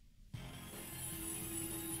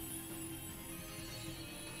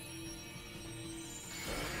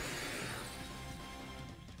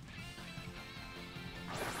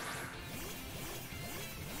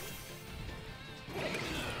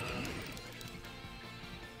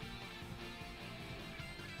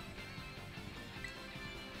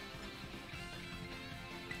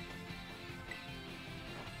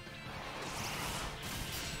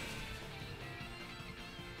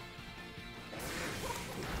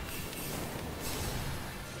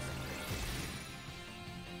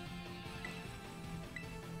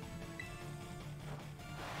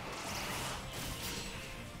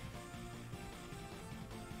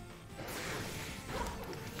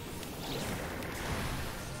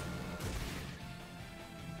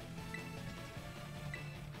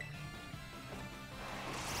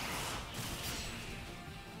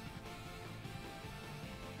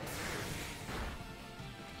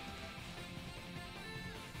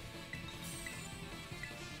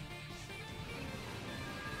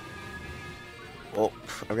 Oh,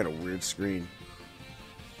 I've got a weird screen.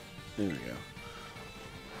 There we go.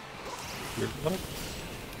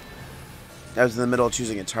 I was in the middle of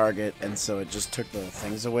choosing a target, and so it just took the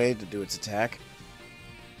things away to do its attack.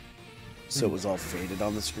 So it was all faded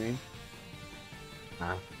on the screen.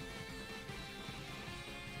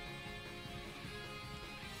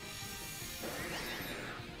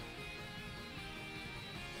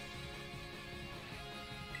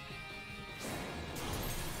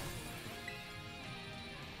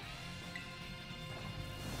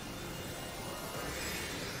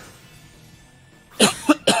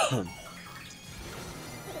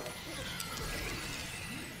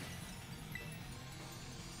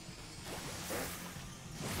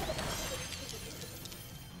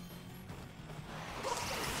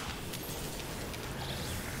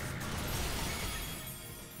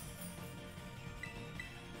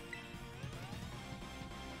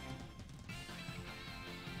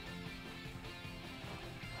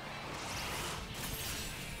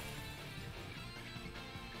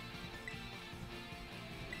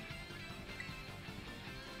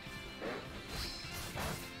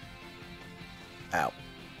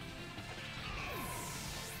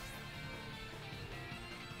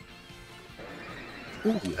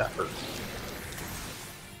 Ooh, that hurt.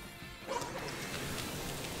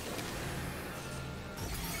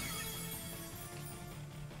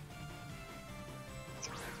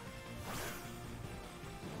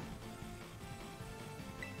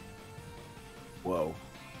 Whoa.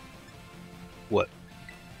 What?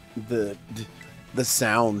 The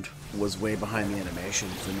sound was way behind the animation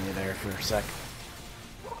for me there for a sec.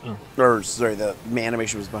 Oh. Or sorry, the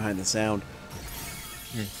animation was behind the sound.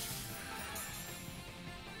 Hmm.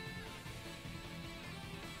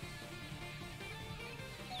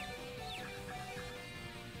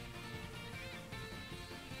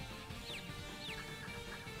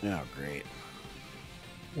 Oh, great.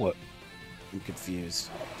 What? I'm confused.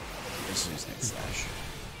 Let's use next slash.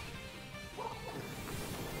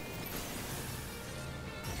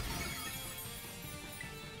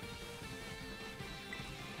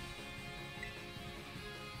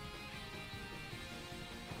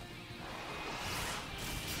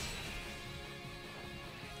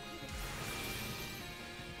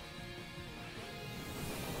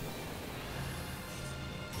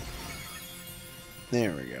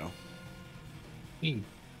 There we go. Hmm.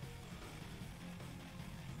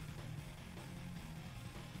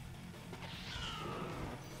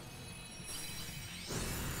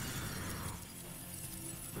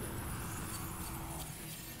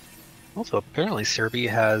 Also, apparently Serbia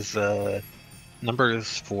has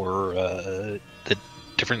numbers for the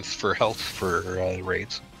difference for health for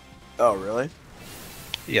raids. Oh, really?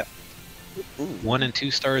 Yeah. Ooh. 1 and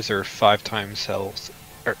 2 stars are 5 times health.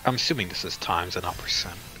 Or, I'm assuming this is times and not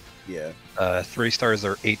percent. Yeah. 3 stars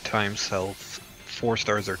are 8 times health. 4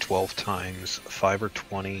 stars are 12 times. 5 are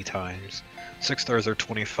 20 times. 6 stars are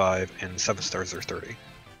 25, and 7 stars are 30.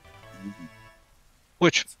 Mm-hmm.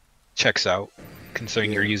 Which checks out,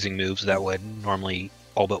 considering you're Yeah. using moves that would normally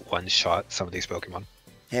all but one-shot some of these Pokemon.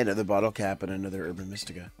 Hey, another bottle cap and another Urban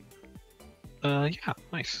Mystica. Yeah,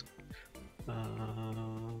 nice.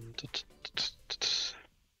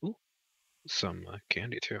 Ooh, some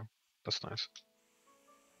candy too. That's nice.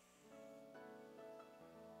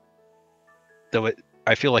 Though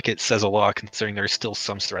I feel like it says a lot considering there's still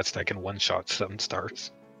some threats that can one-shot 7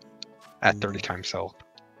 stars at 30 times health.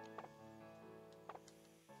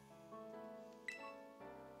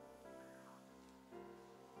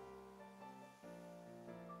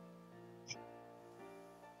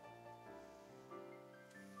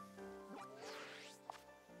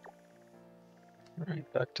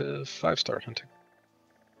 Alright, back to 5-star hunting.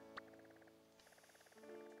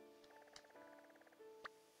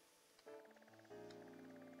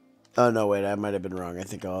 Oh, no, wait, I might have been wrong. I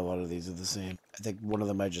think a lot of these are the same. I think one of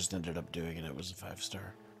them I just ended up doing and it was a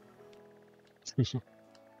 5-star.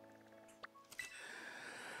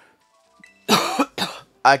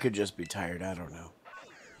 I could just be tired, I don't know.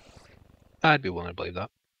 I'd be willing to believe that.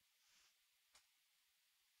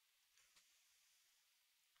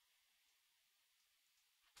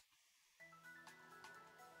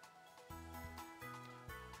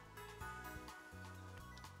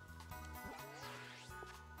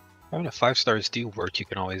 I mean, if 5 stars do work, you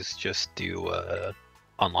can always just do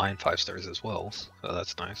online 5 stars as well, so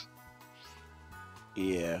that's nice.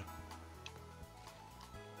 Yeah.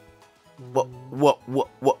 What?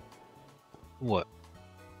 What?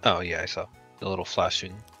 Oh yeah, I saw the little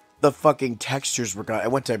flashing. The fucking textures were gone. I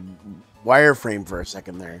went to wireframe for a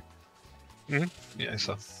second there. Yeah, I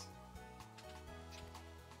saw.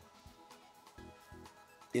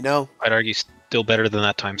 You know? I'd argue still better than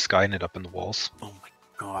that time Sky ended up in the walls. Oh my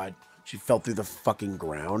god. She fell through the fucking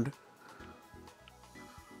ground.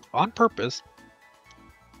 On purpose.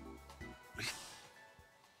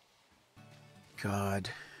 God.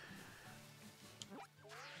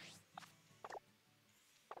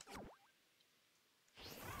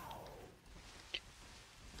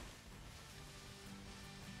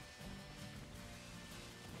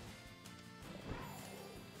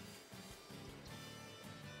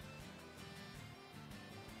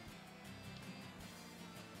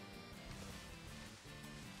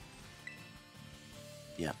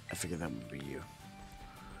 Yeah, I figured that would be you.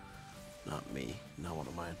 Not me. Not one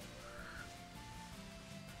of mine.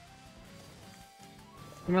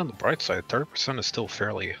 I mean, on the bright side, 30% is still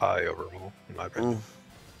fairly high overall, in my opinion.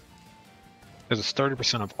 Because it's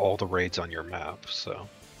 30% of all the raids on your map, so.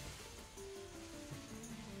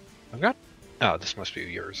 I've got. Oh, this must be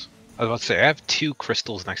yours. I was about to say, I have 2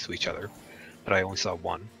 crystals next to each other, but I only saw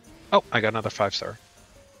 1. Oh, I got another 5-star.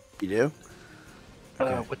 You do?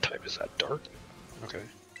 Okay. What type is that? Dark? Okay,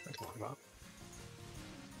 that's what about.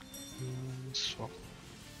 Swap.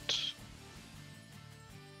 It's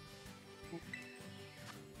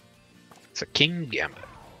a King Gambit.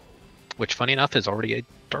 which, funny enough, is already a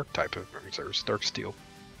dark type of reserves, dark steel.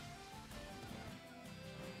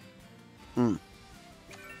 Hmm.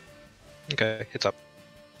 Okay, it's up.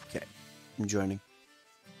 Okay, I'm joining.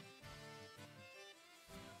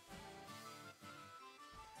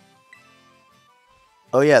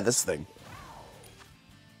 Oh yeah, this thing.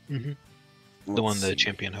 Mm-hmm. The Let's one the see.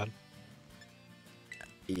 champion had.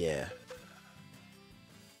 Yeah.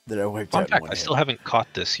 That I wiped Fun out in fact, one I hit. still haven't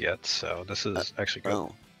caught this yet, so this Uh, is actually good.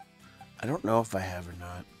 oh. I don't know if I have or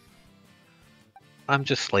not. I'm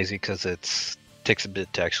just lazy because it takes a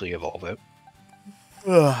bit to actually evolve it.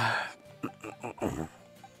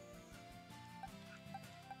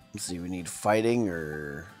 Let's see, we need fighting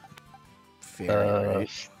or fairy, right?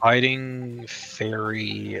 Fighting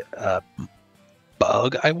fairy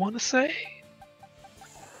bug, I want to say.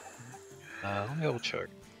 Let me double check.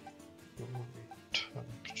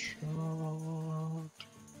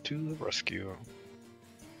 To the rescue.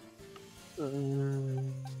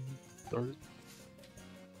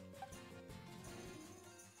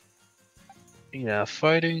 Yeah,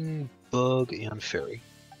 fighting bug and fairy.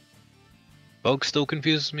 Bug still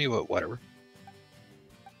confuses me, but whatever.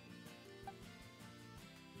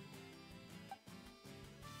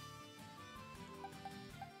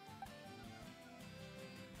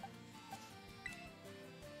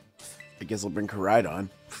 I guess I'll bring Koraidon.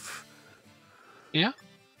 Yeah.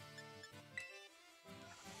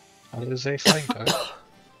 That is a fighting type.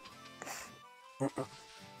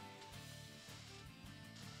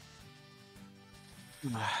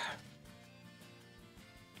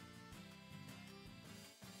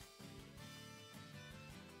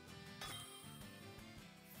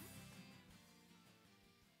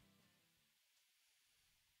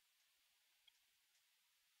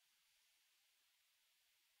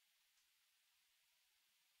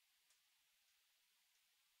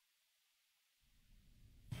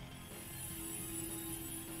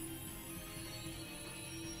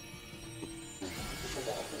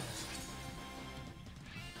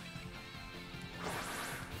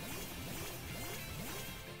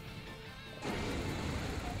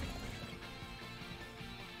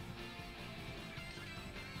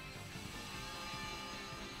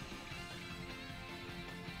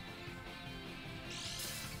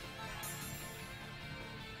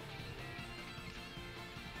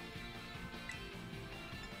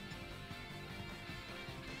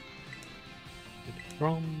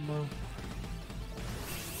 From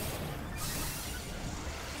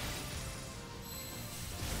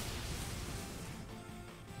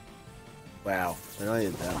Wow, I only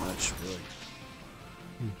did that much, really.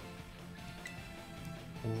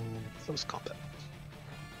 close combat.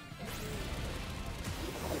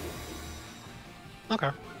 Okay.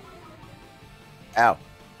 Ow,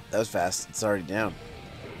 that was fast. It's already down.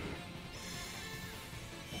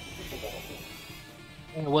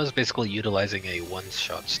 It was basically utilizing a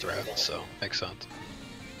one-shot strat, so makes sense.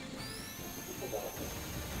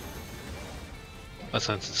 But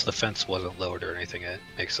since its defense wasn't lowered or anything, it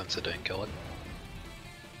makes sense it didn't kill it.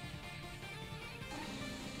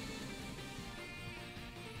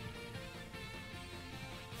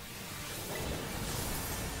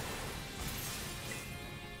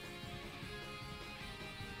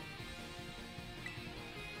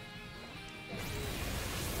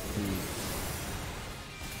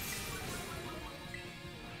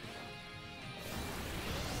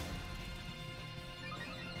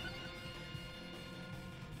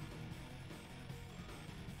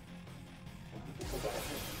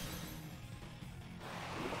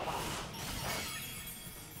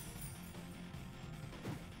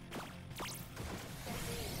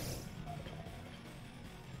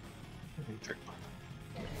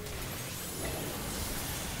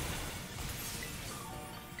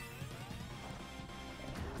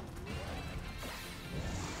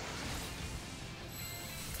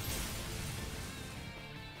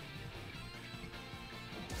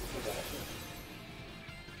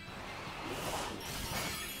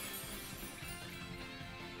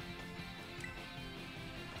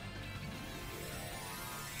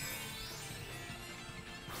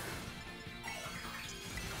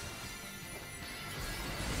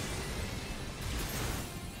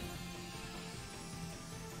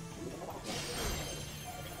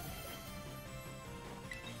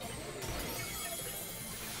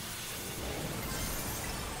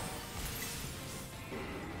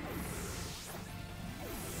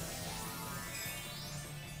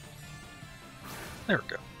 There we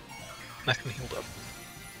go. Nice and healed up.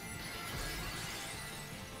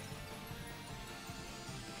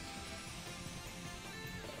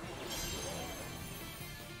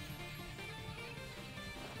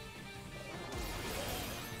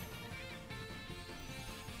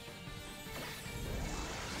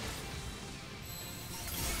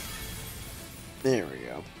 There we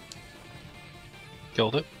go.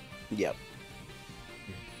 Killed it. Yep.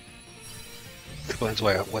 Explains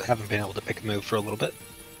why I haven't been able to pick a move for a little bit.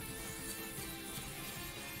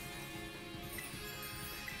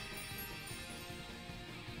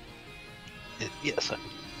 Yes, I'm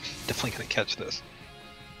definitely going to catch this.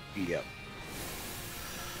 Yep.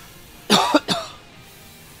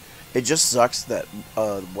 It just sucks that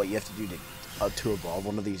what you have to do to evolve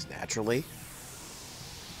one of these naturally.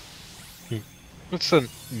 It's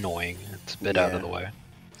annoying. It's a bit out of the way.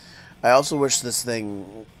 I also wish this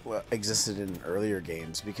thing existed in earlier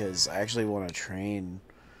games because I actually want to train.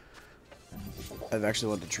 I've actually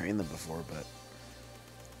wanted to train them before, but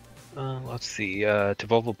let's see. To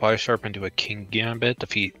evolve a Bisharp into a King Gambit,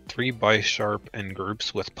 defeat 3 Bisharp in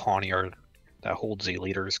groups with Pawniard that holds a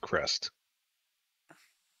leader's crest.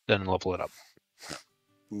 Then level it up.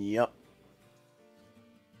 Yep.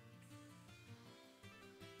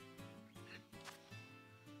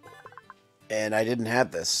 And I didn't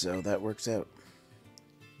have this, so that works out.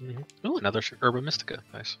 Oh, another Herba Mystica.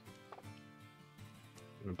 Nice.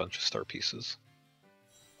 And a bunch of star pieces.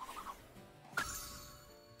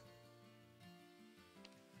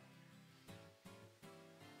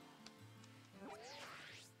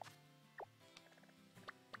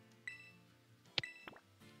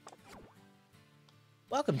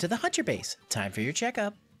 Welcome to the Hunter Base. Time for your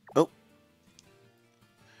checkup. Oh.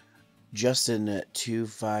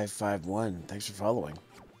 Justin2551, thanks for following.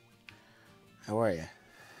 How are you?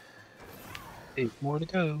 8 more to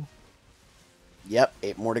go. Yep,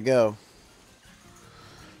 8 more to go.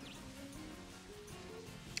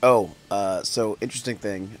 Oh, so interesting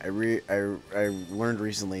thing. I learned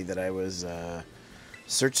recently that I was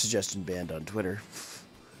search suggestion banned on Twitter.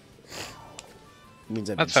 It means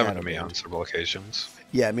I've been That's happened shadow to me banned. on several occasions.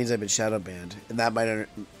 Yeah, it means I've been shadow banned, and that might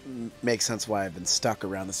make sense why I've been stuck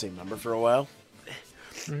around the same number for a while.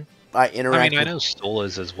 I interact. I know Stoll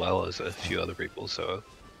is as well as a few other people, so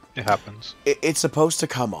it happens. It's supposed to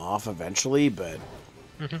come off eventually, but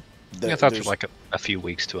It's after like a few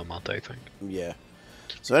weeks to a month, I think. Yeah.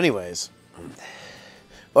 So, anyways,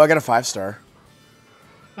 I got a 5-star.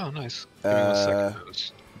 Oh, nice. Give me 1 second. I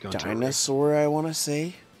was going to Dinosaur, I want to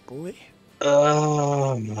say, boy.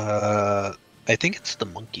 I think it's the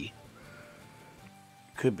monkey.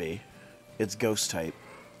 Could be. It's ghost type.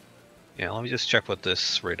 Yeah, let me just check what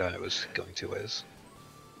this raid I was going to is.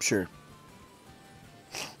 Sure.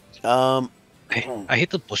 I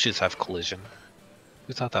hate the bushes have collision.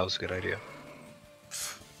 Who thought that was a good idea?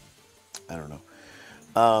 I don't know.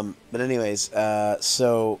 But anyways,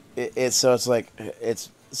 so it's like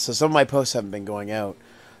some of my posts haven't been going out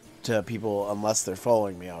to people unless they're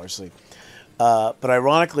following me, obviously. But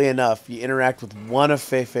ironically enough, you interact with one of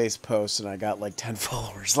Feifei's posts, and I got like 10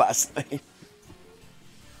 followers last night.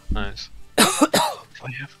 Nice.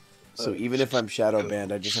 So even if I'm shadow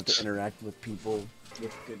banned, I just have to interact with people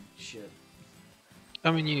with good shit.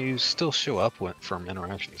 I mean, you still show up from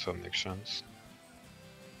interaction, so it makes sense.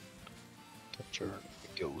 Toucher,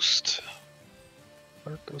 Ghost.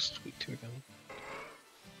 What are Ghosts weak to again?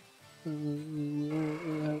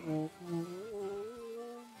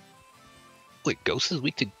 Wait, Ghost is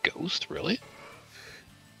weak to Ghost? Really?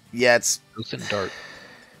 Yeah, it's Ghost and Dark.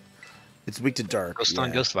 It's weak to dark. Ghost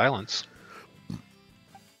on Ghost violence.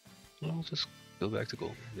 I'll just go back to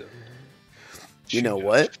gold. You know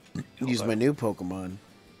what? Use my new Pokemon.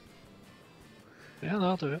 Yeah,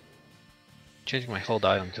 that'll do it. Changing my hold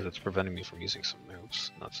item because it's preventing me from using some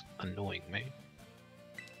moves. That's annoying me.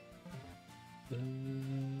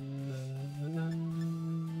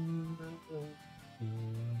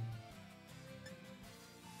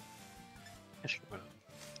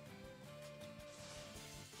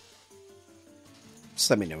 Just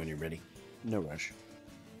let me know when you're ready. No rush.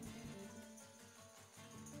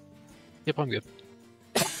 Yep, I'm good.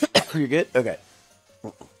 You're good? Okay.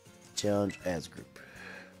 Challenge as group.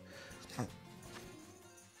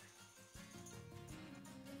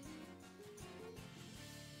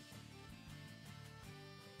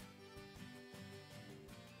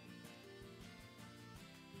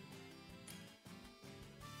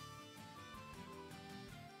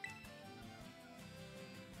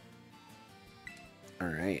 All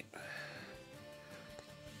right.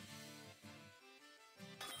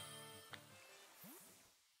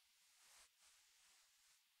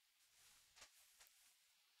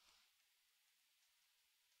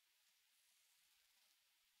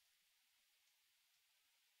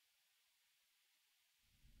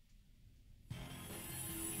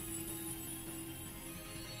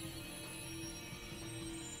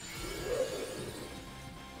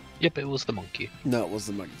 Yep, it was the monkey. No, it was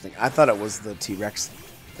the monkey thing. I thought it was the T-Rex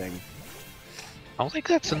thing. don't think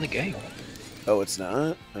that's in the game. Oh, it's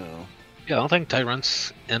not? Oh. Yeah, I don't think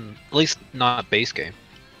Tyrant's in, at least not base game.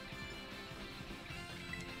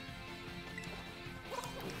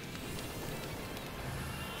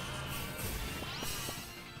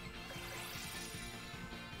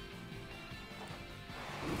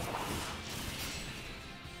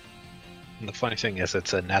 And the funny thing is,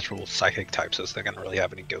 it's a natural psychic type, so it's not gonna really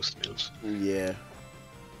have any ghost moves. Yeah.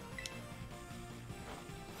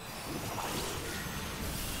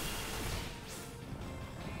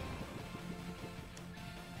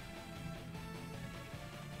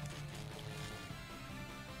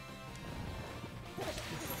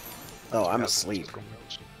 Oh, I'm asleep.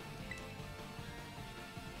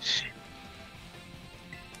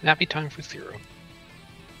 Happy time for Zero.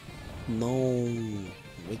 No.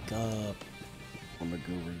 Wake up. I'm a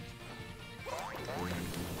guru.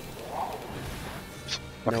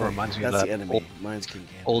 That No, reminds me of that's that the enemy. Mine's King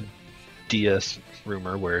Gambit. old DS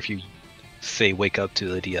rumor where if you say wake up to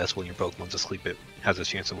the DS when your Pokemon's asleep, it has a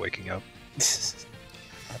chance of waking up.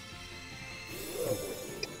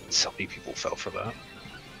 So many people fell for that.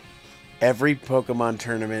 Every Pokemon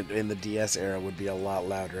tournament in the DS era would be a lot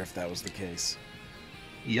louder if that was the case.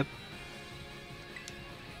 Yep.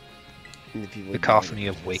 And the people The cacophony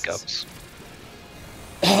of wake ups.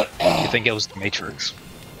 You think it was the Matrix?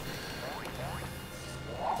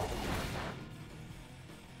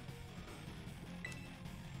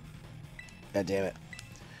 God damn it.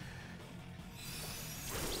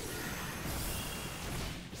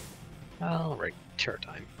 Alright, chair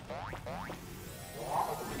time.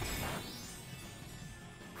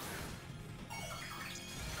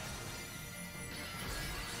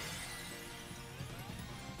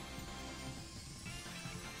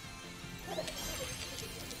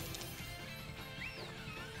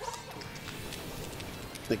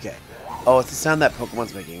 Okay. Oh, it's the sound that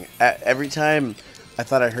Pokemon's making. Every time I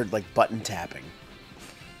thought I heard like button tapping.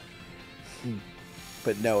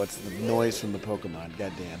 But no, it's the noise from the Pokemon.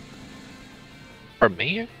 Goddamn. For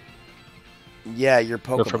me? Yeah, your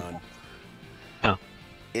Or from- Pokemon. Oh.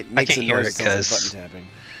 It makes a can't hear noise it that sounds like 'cause- button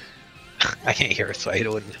tapping. I can't hear it, so I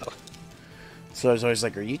don't know. So I was always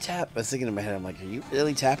like, are you I was thinking in my head, I'm like, are you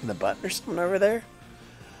really tapping the button or something over there?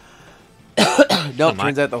 No, it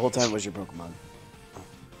turns out the whole time it was your Pokemon.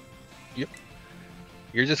 Yep.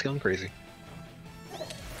 You're just going crazy.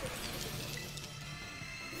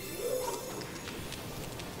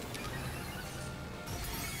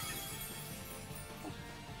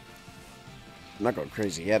 I'm not going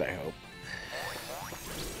crazy yet, I hope.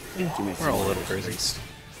 Yeah, Give me we're all a few little minutes, crazy. please.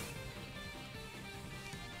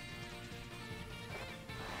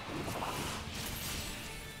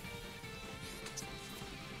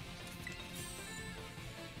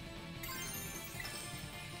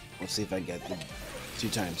 Let's see if I get the 2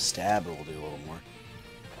 times stab, it will do a little more.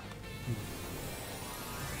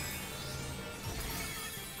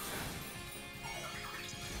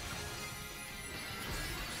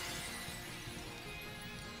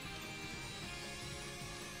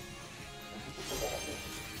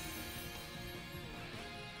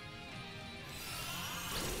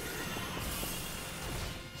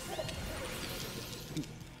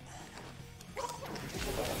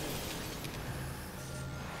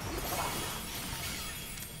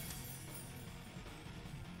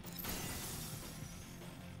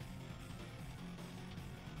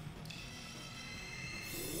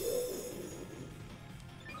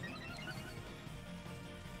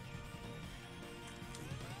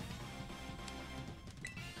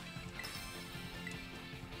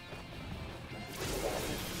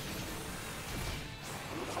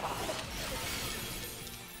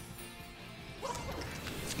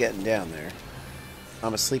 It's getting down there.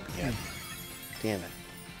 I'm asleep again. Damn it.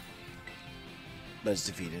 But it's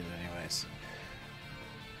defeated anyways.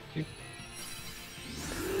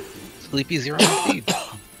 Sleepy Zero indeed.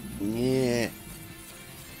 Yeah.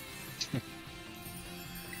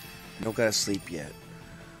 Don't gotta sleep yet.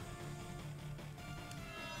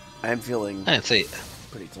 I'm feeling I didn't say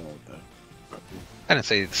pretty tired though. I didn't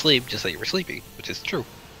say sleep, just that you were sleepy, which is true.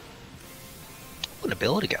 An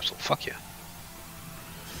ability capsule, fuck yeah.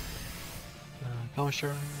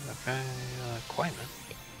 Polisher, okay, Quieman.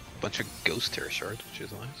 Bunch of Ghost Terror shards, which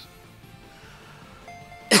is nice.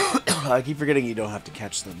 I keep forgetting you don't have to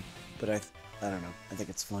catch them, but I don't know. I think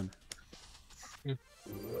it's fun.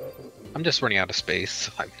 I'm just running out of space.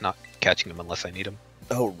 I'm not catching them unless I need them.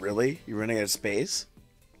 Oh, really? You're running out of space?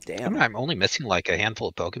 I Damn. mean, I'm only missing like a handful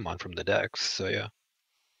of Pokemon from the decks, so yeah.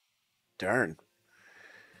 Darn.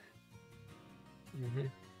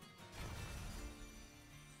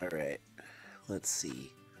 All right. Let's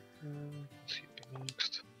see. Let's see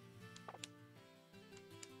next.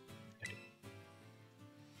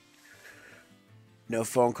 No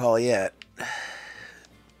phone call yet.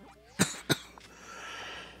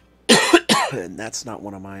 And that's not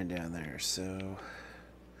one of mine down there, so...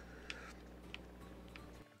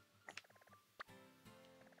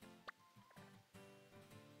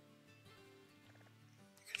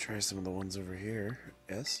 Try some of the ones over here.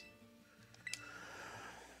 Yes?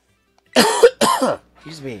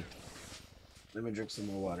 Excuse me. Let me drink some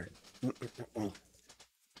more water.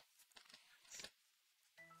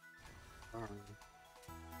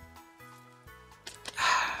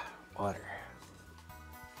 Water.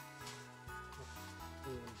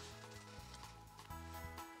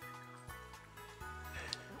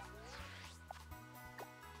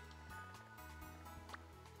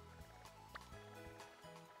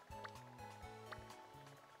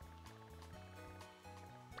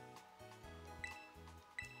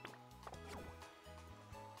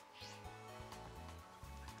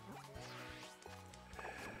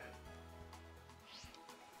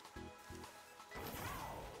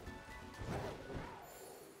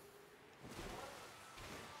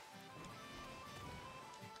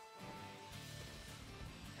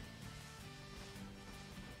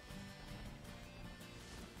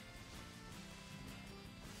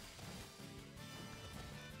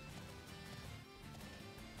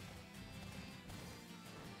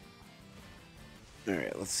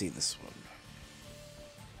 Alright, let's see this one.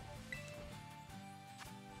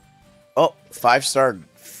 Oh, 5-star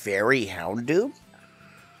Fairy Houndoom?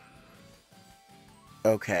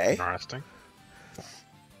 Okay. Interesting.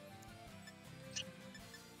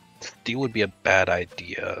 Steel would be a bad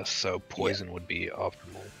idea, so poison would be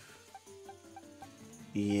optimal.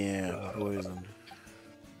 Yeah, poison.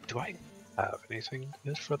 Do I have anything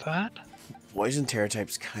good for that? Poison Terra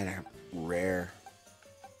type's kind of rare.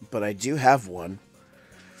 But I do have one.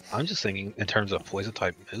 I'm just thinking in terms of poison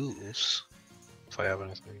type moves. If I have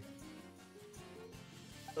anything.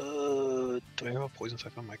 Do I have a poison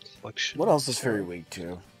type on my collection? What else is Fairy weak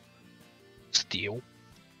to? Steel.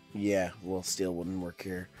 Yeah, well, steel wouldn't work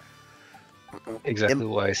here. Exactly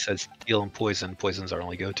why I said steel and poison. Poison's our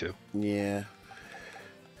only go-to. Yeah.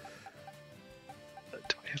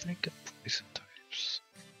 Do I have any good poison types?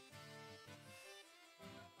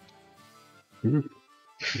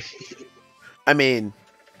 I mean,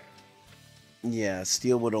 yeah,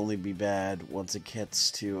 steel would only be bad once it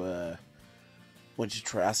gets to, once you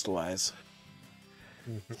terastallize.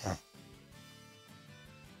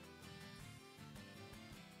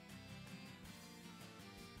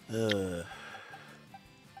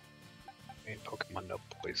 Ain't Pokemon no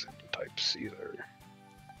poison types either.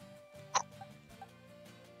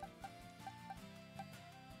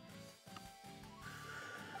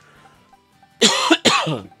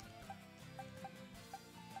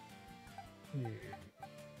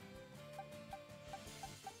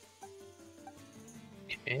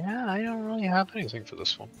 Yeah, I don't really have anything for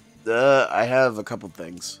this one. I have a couple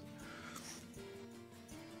things.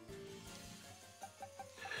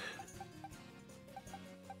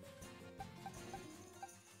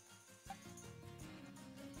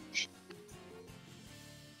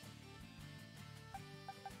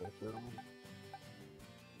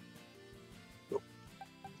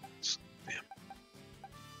 Damn.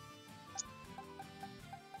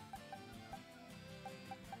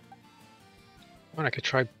 Well, I could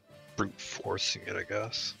try brute forcing it, I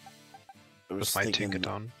guess. With my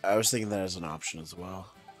Tinkaton. I was thinking that as an option as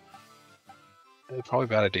well. It's probably a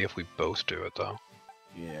bad idea if we both do it, though.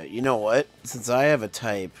 Yeah, you know what? Since I have a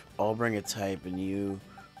type, I'll bring a type, and you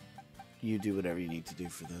do whatever you need to do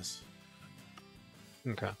for this.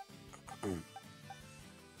 Okay.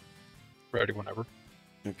 Ready whenever.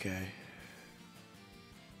 Okay.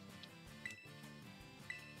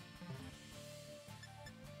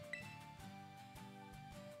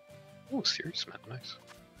 Oh, serious man, nice.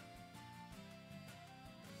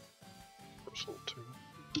 Reversal too.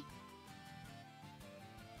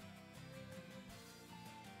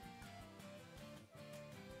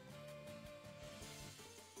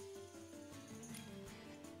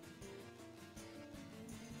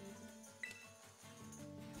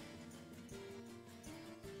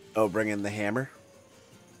 Oh, bring in the hammer?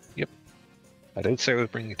 Yep. I did say I was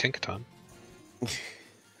bringing a Tinkaton.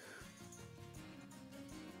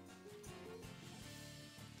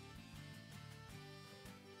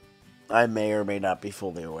 I may or may not be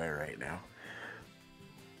fully aware right now.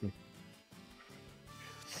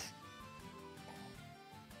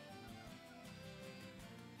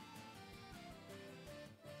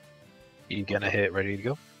 You gonna hit ready to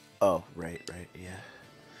go? Oh, right, yeah.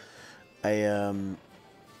 I'm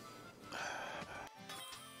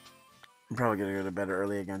probably gonna go to bed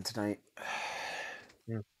early again tonight.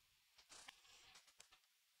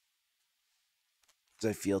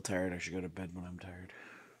 I feel tired. I should go to bed when I'm tired.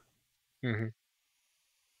 Mm-hmm.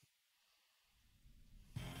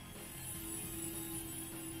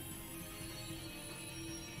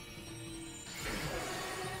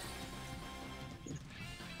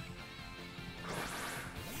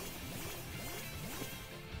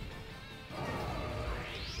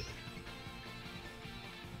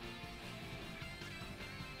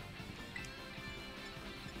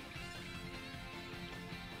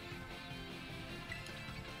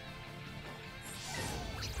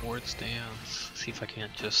 Ward stance. See if I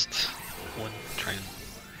can't just try and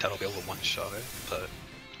that'll be able to one-shot it, but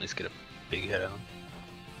at least get a big hit on.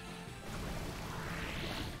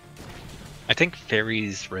 I think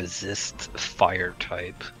fairies resist fire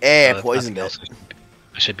type. Eh, If poisoned nothing it. else,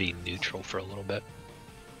 I should be neutral for a little bit.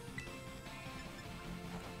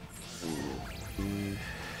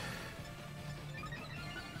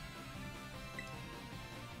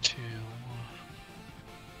 Two.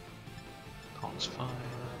 Calms fire.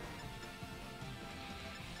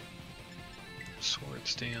 Sword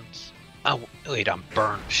stance. Oh wait, I'm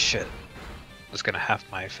burned. Shit. I was gonna half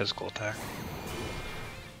my physical attack.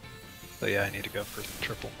 So yeah, I need to go for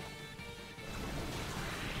triple.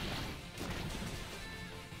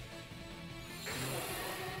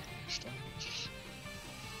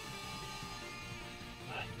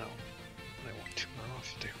 No, I want 2 more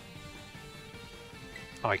off too.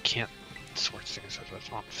 Oh, I can't sword stance as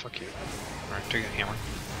I want. Fuck you. Alright, take a hammer.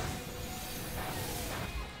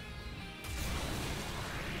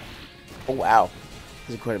 Oh wow,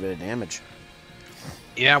 this is quite a bit of damage.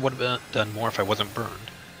 Yeah, I would have done more if I wasn't burned.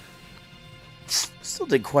 Still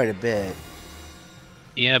did quite a bit.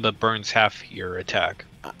 Yeah, but burns half your attack.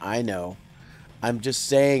 I know. I'm just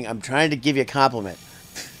saying. I'm trying to give you a compliment.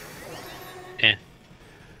 Eh.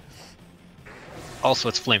 Also,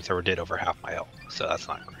 its flamethrower did over half my health, so that's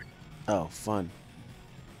not great. Oh, fun.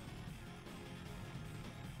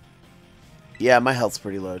 Yeah, my health's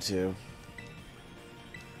pretty low too.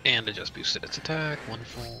 And it just boosted its attack.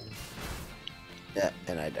 Wonderful. Yeah,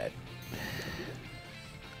 and I died.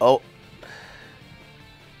 Oh.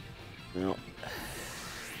 No.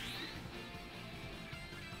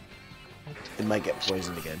 It might get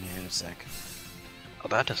poisoned again here in a sec. Oh,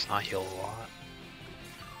 that does not heal a lot.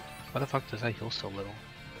 Why the fuck does that heal so little?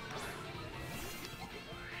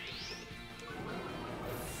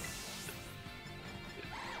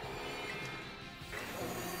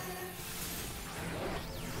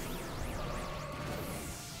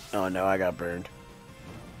 Oh no, I got burned.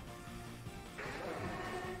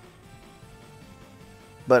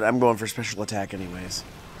 But I'm going for special attack anyways.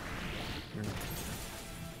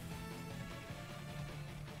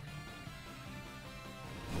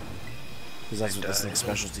 Because that's what this thing's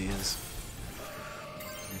specialty is.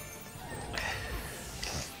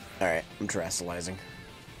 Alright, I'm terrestrializing.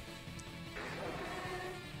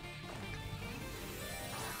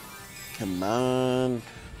 Come on.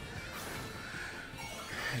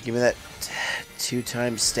 Give me that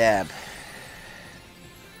 2-time stab.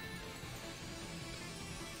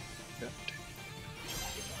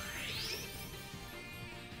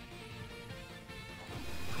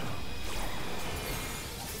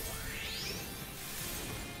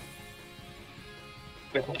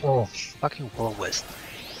 Oh, fucking whirlwind.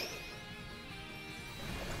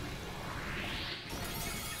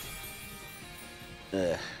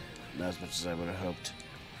 Ugh, not as much as I would have hoped.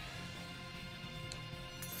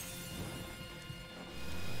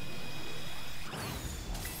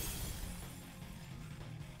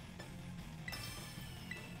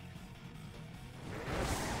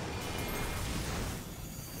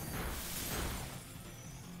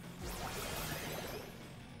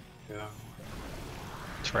 Yeah.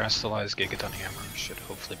 Terrestrialized Gigaton Hammer should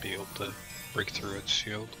hopefully be able to break through its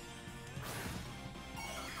shield.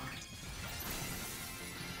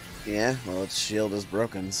 Yeah, well, its shield is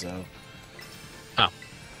broken, so... Oh,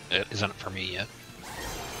 it isn't for me yet.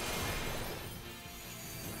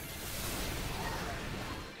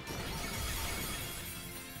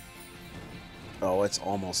 Oh, it's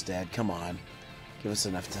almost dead. Come on. Give us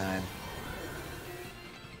enough time.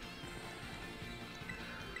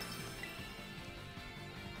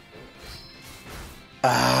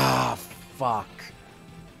 Ah, fuck.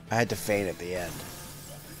 I had to feint at the end.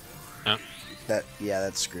 Oh.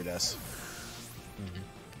 That screwed us. Mm-hmm.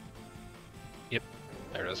 Yep,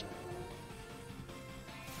 there it is.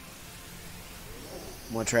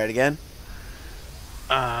 Want to try it again?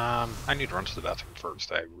 I need to run to the bathroom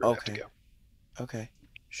first. I really have to go. Okay,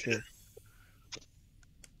 sure.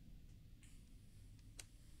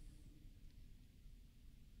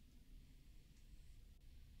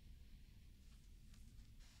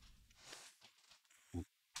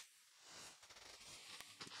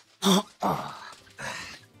 Oh.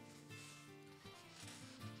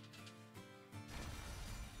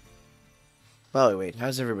 Well, wait,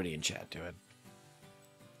 how's everybody in chat doing?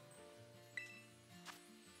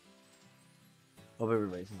 Hope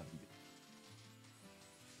everybody's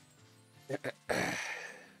happy.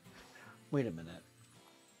 Wait a minute.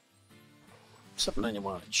 Something I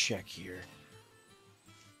want to check here.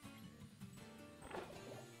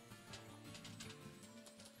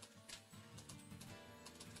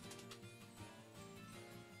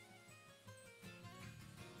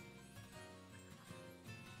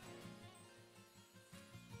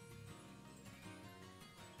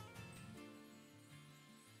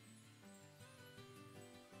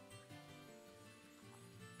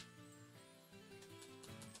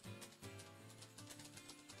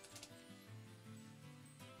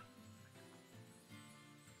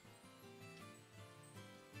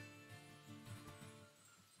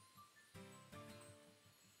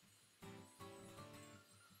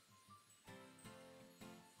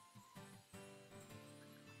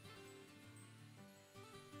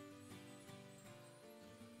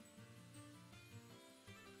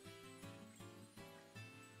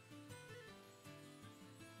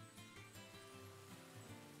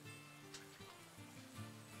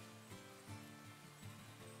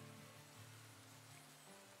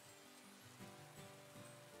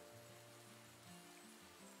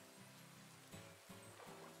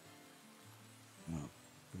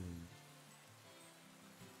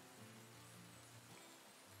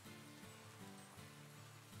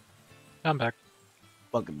 I'm back.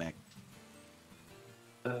 Welcome back.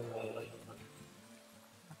 I don't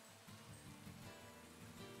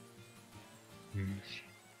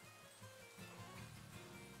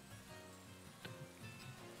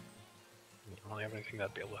really have anything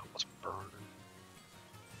that'd be able to help us burn.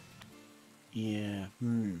 Yeah.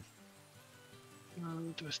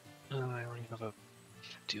 I already have a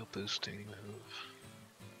deal boosting move.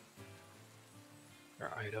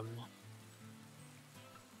 Or item.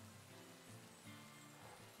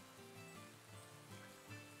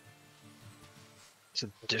 It's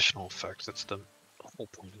additional effects, that's the whole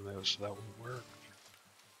point of those, so that would work.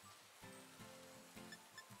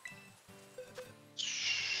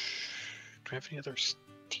 Do I have any other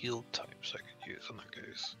steel types I could use in that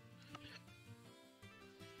case?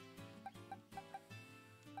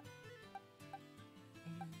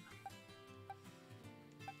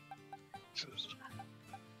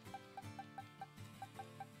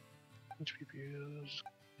 Which PPUs? I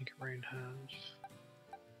think Rain has.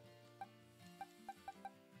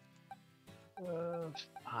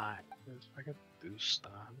 5. I could boost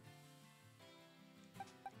that.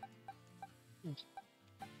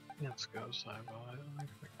 Let's go sci-fi. I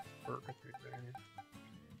think Burger could be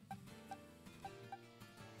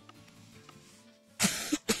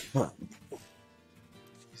big.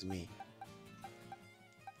 Excuse me.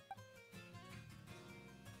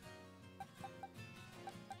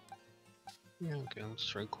 Yeah, okay, let's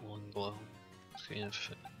try Cool and Glow. See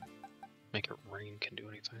if make it rain can do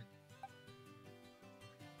anything.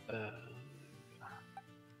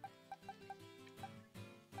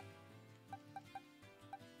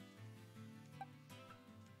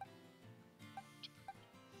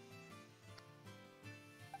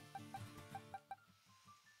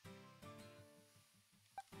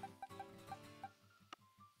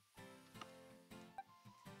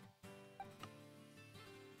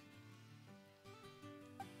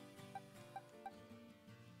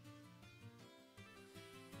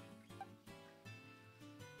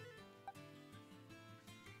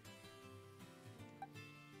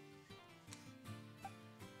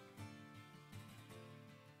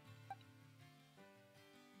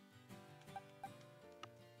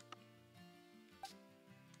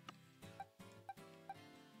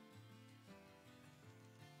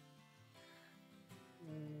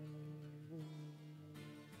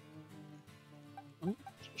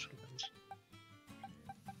 Special events.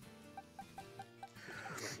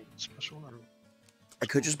 Special event. I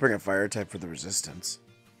could just bring a fire type for the resistance.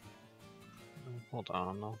 Hold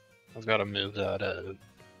on, though. I've got to move that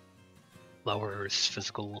lowers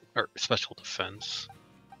physical or special defense,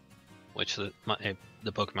 which the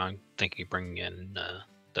Pokemon thinking bringing in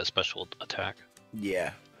that special attack.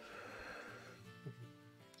 Yeah.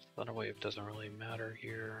 Thunder Wave doesn't really matter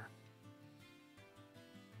here.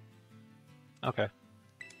 Okay.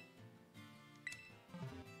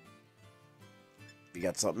 You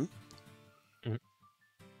got something? Mhm.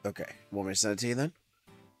 Okay. Want me to send it to you then?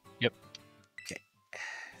 Yep. Okay.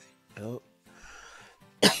 Oh.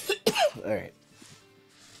 Alright.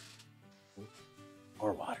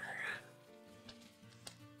 More water.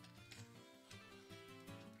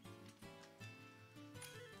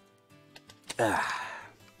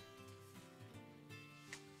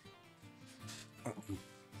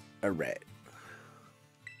 All right.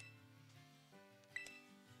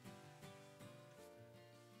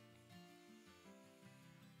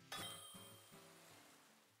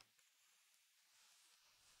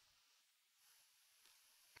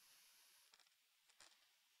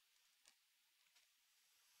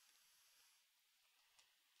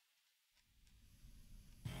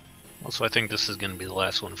 Also, I think this is going to be the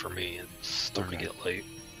last one for me. It's starting to get late.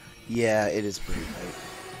 Yeah, it is pretty late.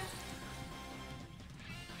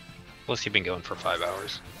 Plus, you've been going for 5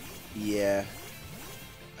 hours. Yeah.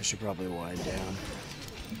 I should probably wind down.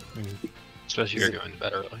 Especially if you're going to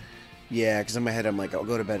bed early. Yeah, because in my head I'm like, I'll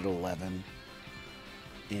go to bed at 11.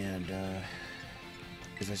 And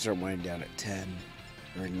if I start winding down at 10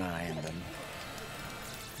 or 9, then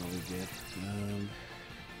probably good.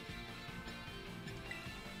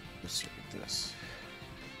 Let's start with this.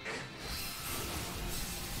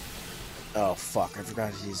 Oh, fuck. I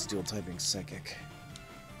forgot he's dual typing psychic.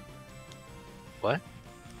 What?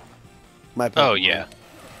 My Oh, Pokemon. yeah.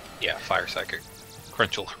 Yeah, Fire Psychic.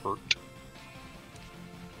 Crunch will hurt.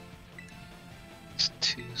 It's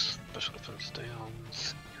 2 special defense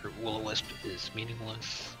downs. Your Will-O-Wisp is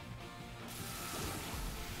meaningless.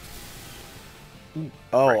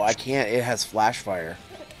 Oh, Right. I can't. It has flash fire.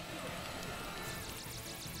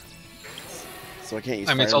 So I can't use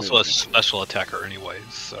I mean, it's fire also a moves. special attacker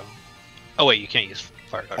anyways, so... Oh wait, you can't use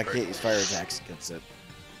Fire Attack, I can't use fire attacks against it.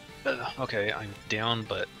 Okay, I'm down,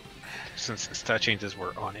 but since the stat changes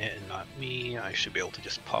were on it and not me, I should be able to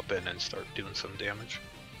just pop in and start doing some damage.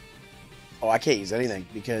 Oh, I can't use anything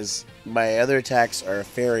because my other attacks are a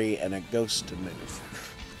fairy and a ghost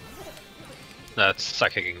move. That's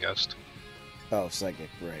Psychic and Ghost. Oh, psychic,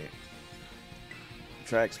 right.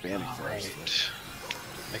 Try expanding first. Alright.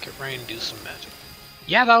 Make it rain, do some magic.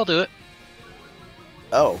 Yeah, that'll do it.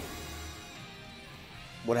 Oh.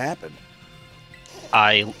 What happened?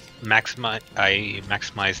 I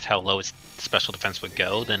maximized how low its special defense would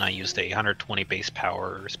go, then I used a 120 base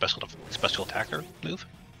power special attacker move.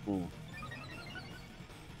 Ooh.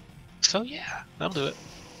 So yeah, that'll do it.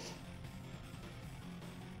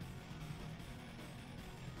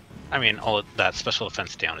 I mean, all of that special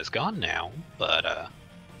defense down is gone now, but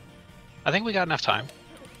I think we got enough time.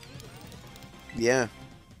 Yeah.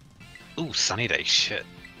 Ooh, sunny day, shit.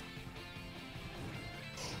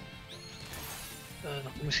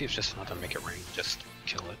 Let me see if just enough to make it rain, just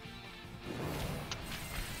kill it.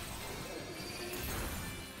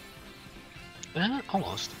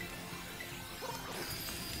 Almost.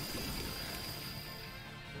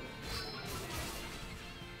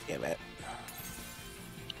 Damn it.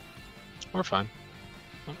 We're fine.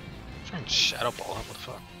 Oh, trying to Shadow Ball, what the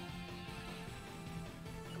fuck?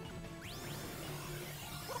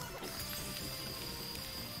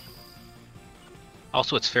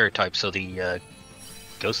 Also, it's fairy type, so the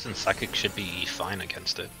Ghost and Psychic should be fine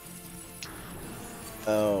against it.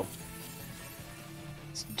 Oh.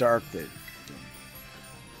 It's dark that.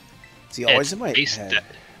 See, always in my head.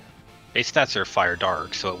 Base stats are Fire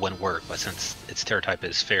Dark, so it wouldn't work, but since its Terra type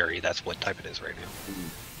is Fairy, that's what type it is right now.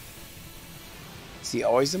 See,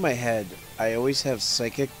 always in my head, I always have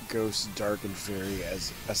Psychic, Ghost, Dark, and Fairy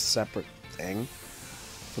as a separate thing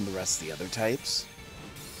from the rest of the other types.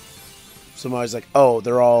 So I'm always like, oh,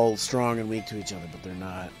 they're all strong and weak to each other, but they're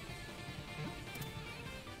not.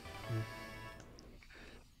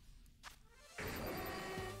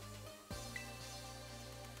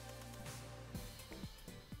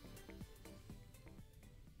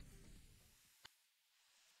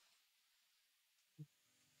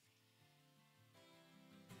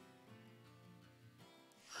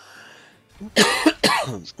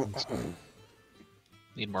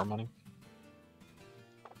 Need more money?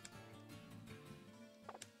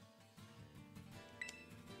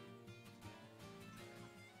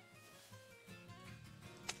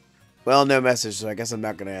 Well, no message, so I guess I'm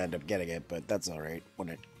not going to end up getting it, but that's alright. When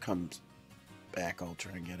it comes back, I'll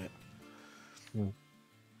try and get it.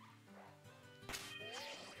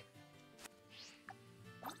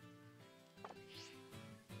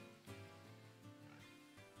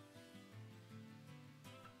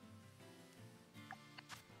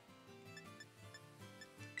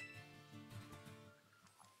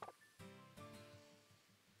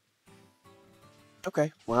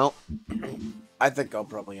 Okay, well, I think I'll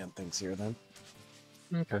probably end things here then.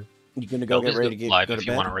 Okay. You gonna go get ready to live go to if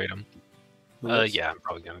bed? you want to rate them. Who is? Yeah, I'm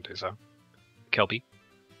probably gonna do so. Kelby.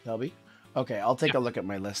 Kelby? Okay, I'll take a look at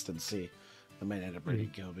my list and see. I might end up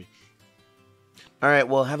rating Kelby. Alright,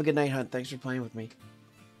 well, have a good night, Hunt. Thanks for playing with me.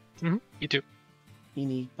 You too.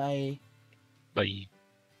 Eenie, bye. Bye.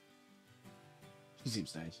 He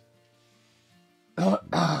seems nice.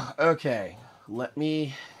 Okay, let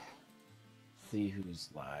me see who's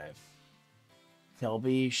live.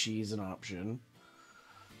 Kelby, she's an option.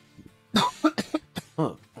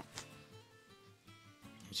 Huh.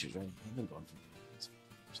 She's right. I've been going for.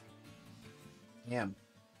 Damn.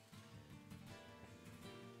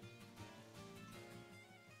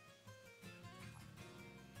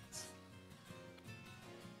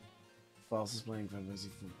 False is playing Final Fantasy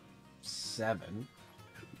 7.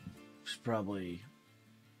 She's probably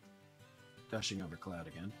gushing over Cloud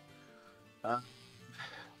again.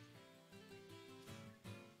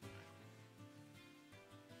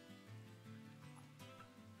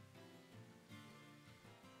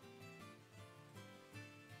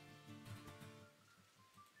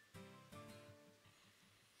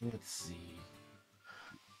 Let's see.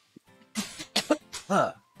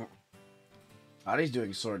 Huh. Body's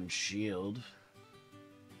doing Sword and Shield.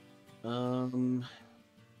 Who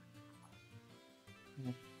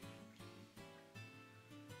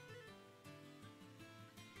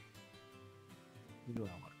do I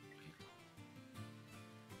want?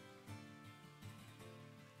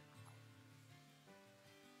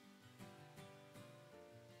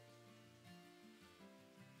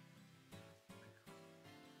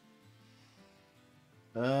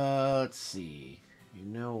 Let's see. You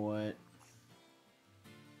know what?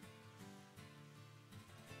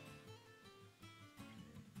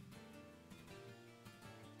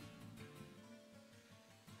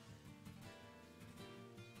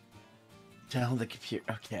 Tell the computer.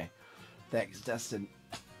 Okay. Thanks, Dustin.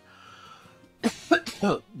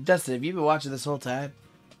 Dustin, have you been watching this whole time?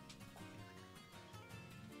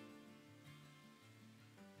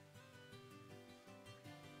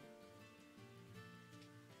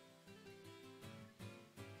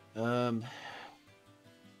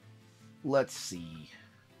 Let's see.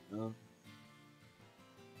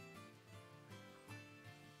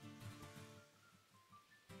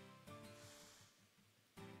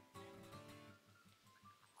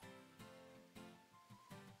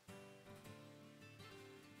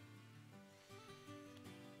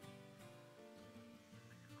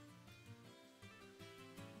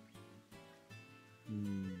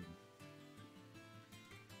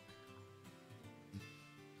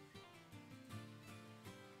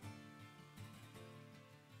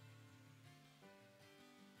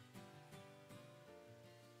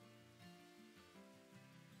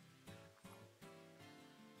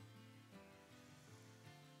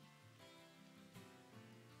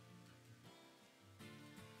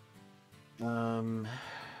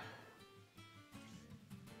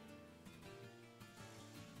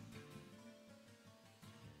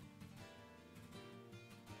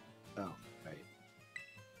 Oh, right.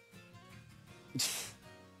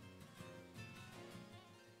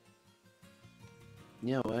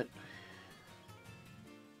 You know what?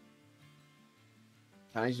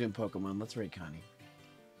 Connie's doing Pokemon. Let's raid Connie.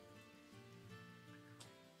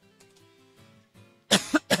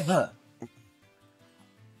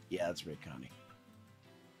 Yeah, let's raid Connie.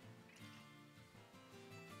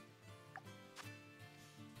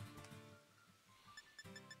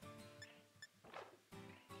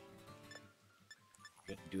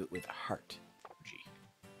 Good. Do it with heart. G.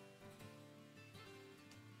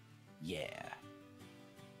 Yeah.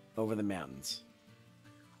 Over the mountains.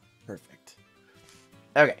 Perfect.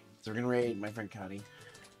 Okay, so we're gonna raid my friend Connie.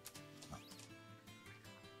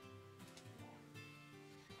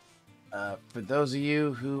 For those of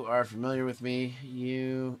you who are familiar with me,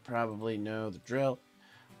 you probably know the drill.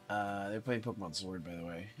 They're playing Pokemon Sword, by the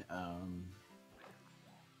way.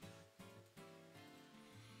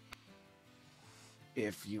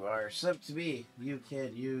 If you are subbed to me, you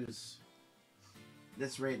can use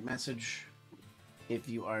this raid message. If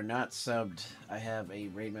you are not subbed, I have a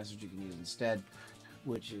raid message you can use instead,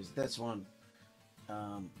 which is this one.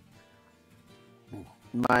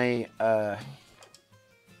 My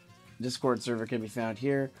Discord server can be found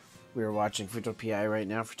here. We are watching Futo PI right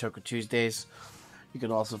now for Toku Tuesdays. You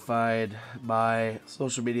can also find my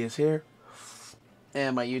social medias here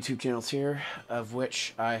and my YouTube channels here, of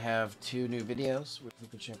which I have 2 new videos, which you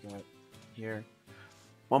can check out here.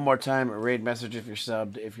 One more time, a raid message if you're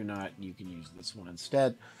subbed. If you're not, you can use this one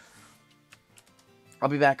instead. I'll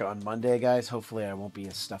be back on Monday, guys. Hopefully I won't be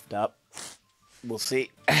as stuffed up. We'll see.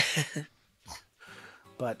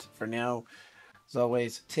 But for now, as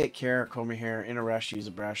always, take care, comb your hair, in a rush, use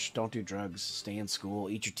a brush, don't do drugs, stay in school,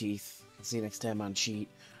 eat your teeth. See you next time on Cheat.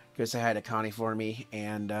 Go say hi to Connie for me,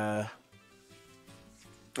 and I'll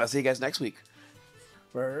see you guys next week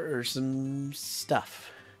for some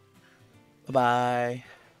stuff. Bye-bye.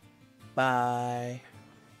 Bye.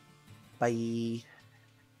 Bye.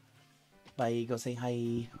 Bye. Go say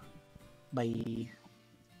hi. Bye.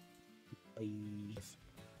 Bye.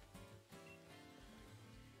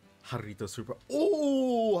 Harito's fruit punch.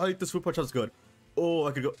 Oh, Harito's fruit punch sounds good. Oh,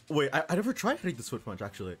 I could go. Wait, I never tried Harito's fruit punch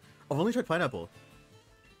actually. I've only tried pineapple.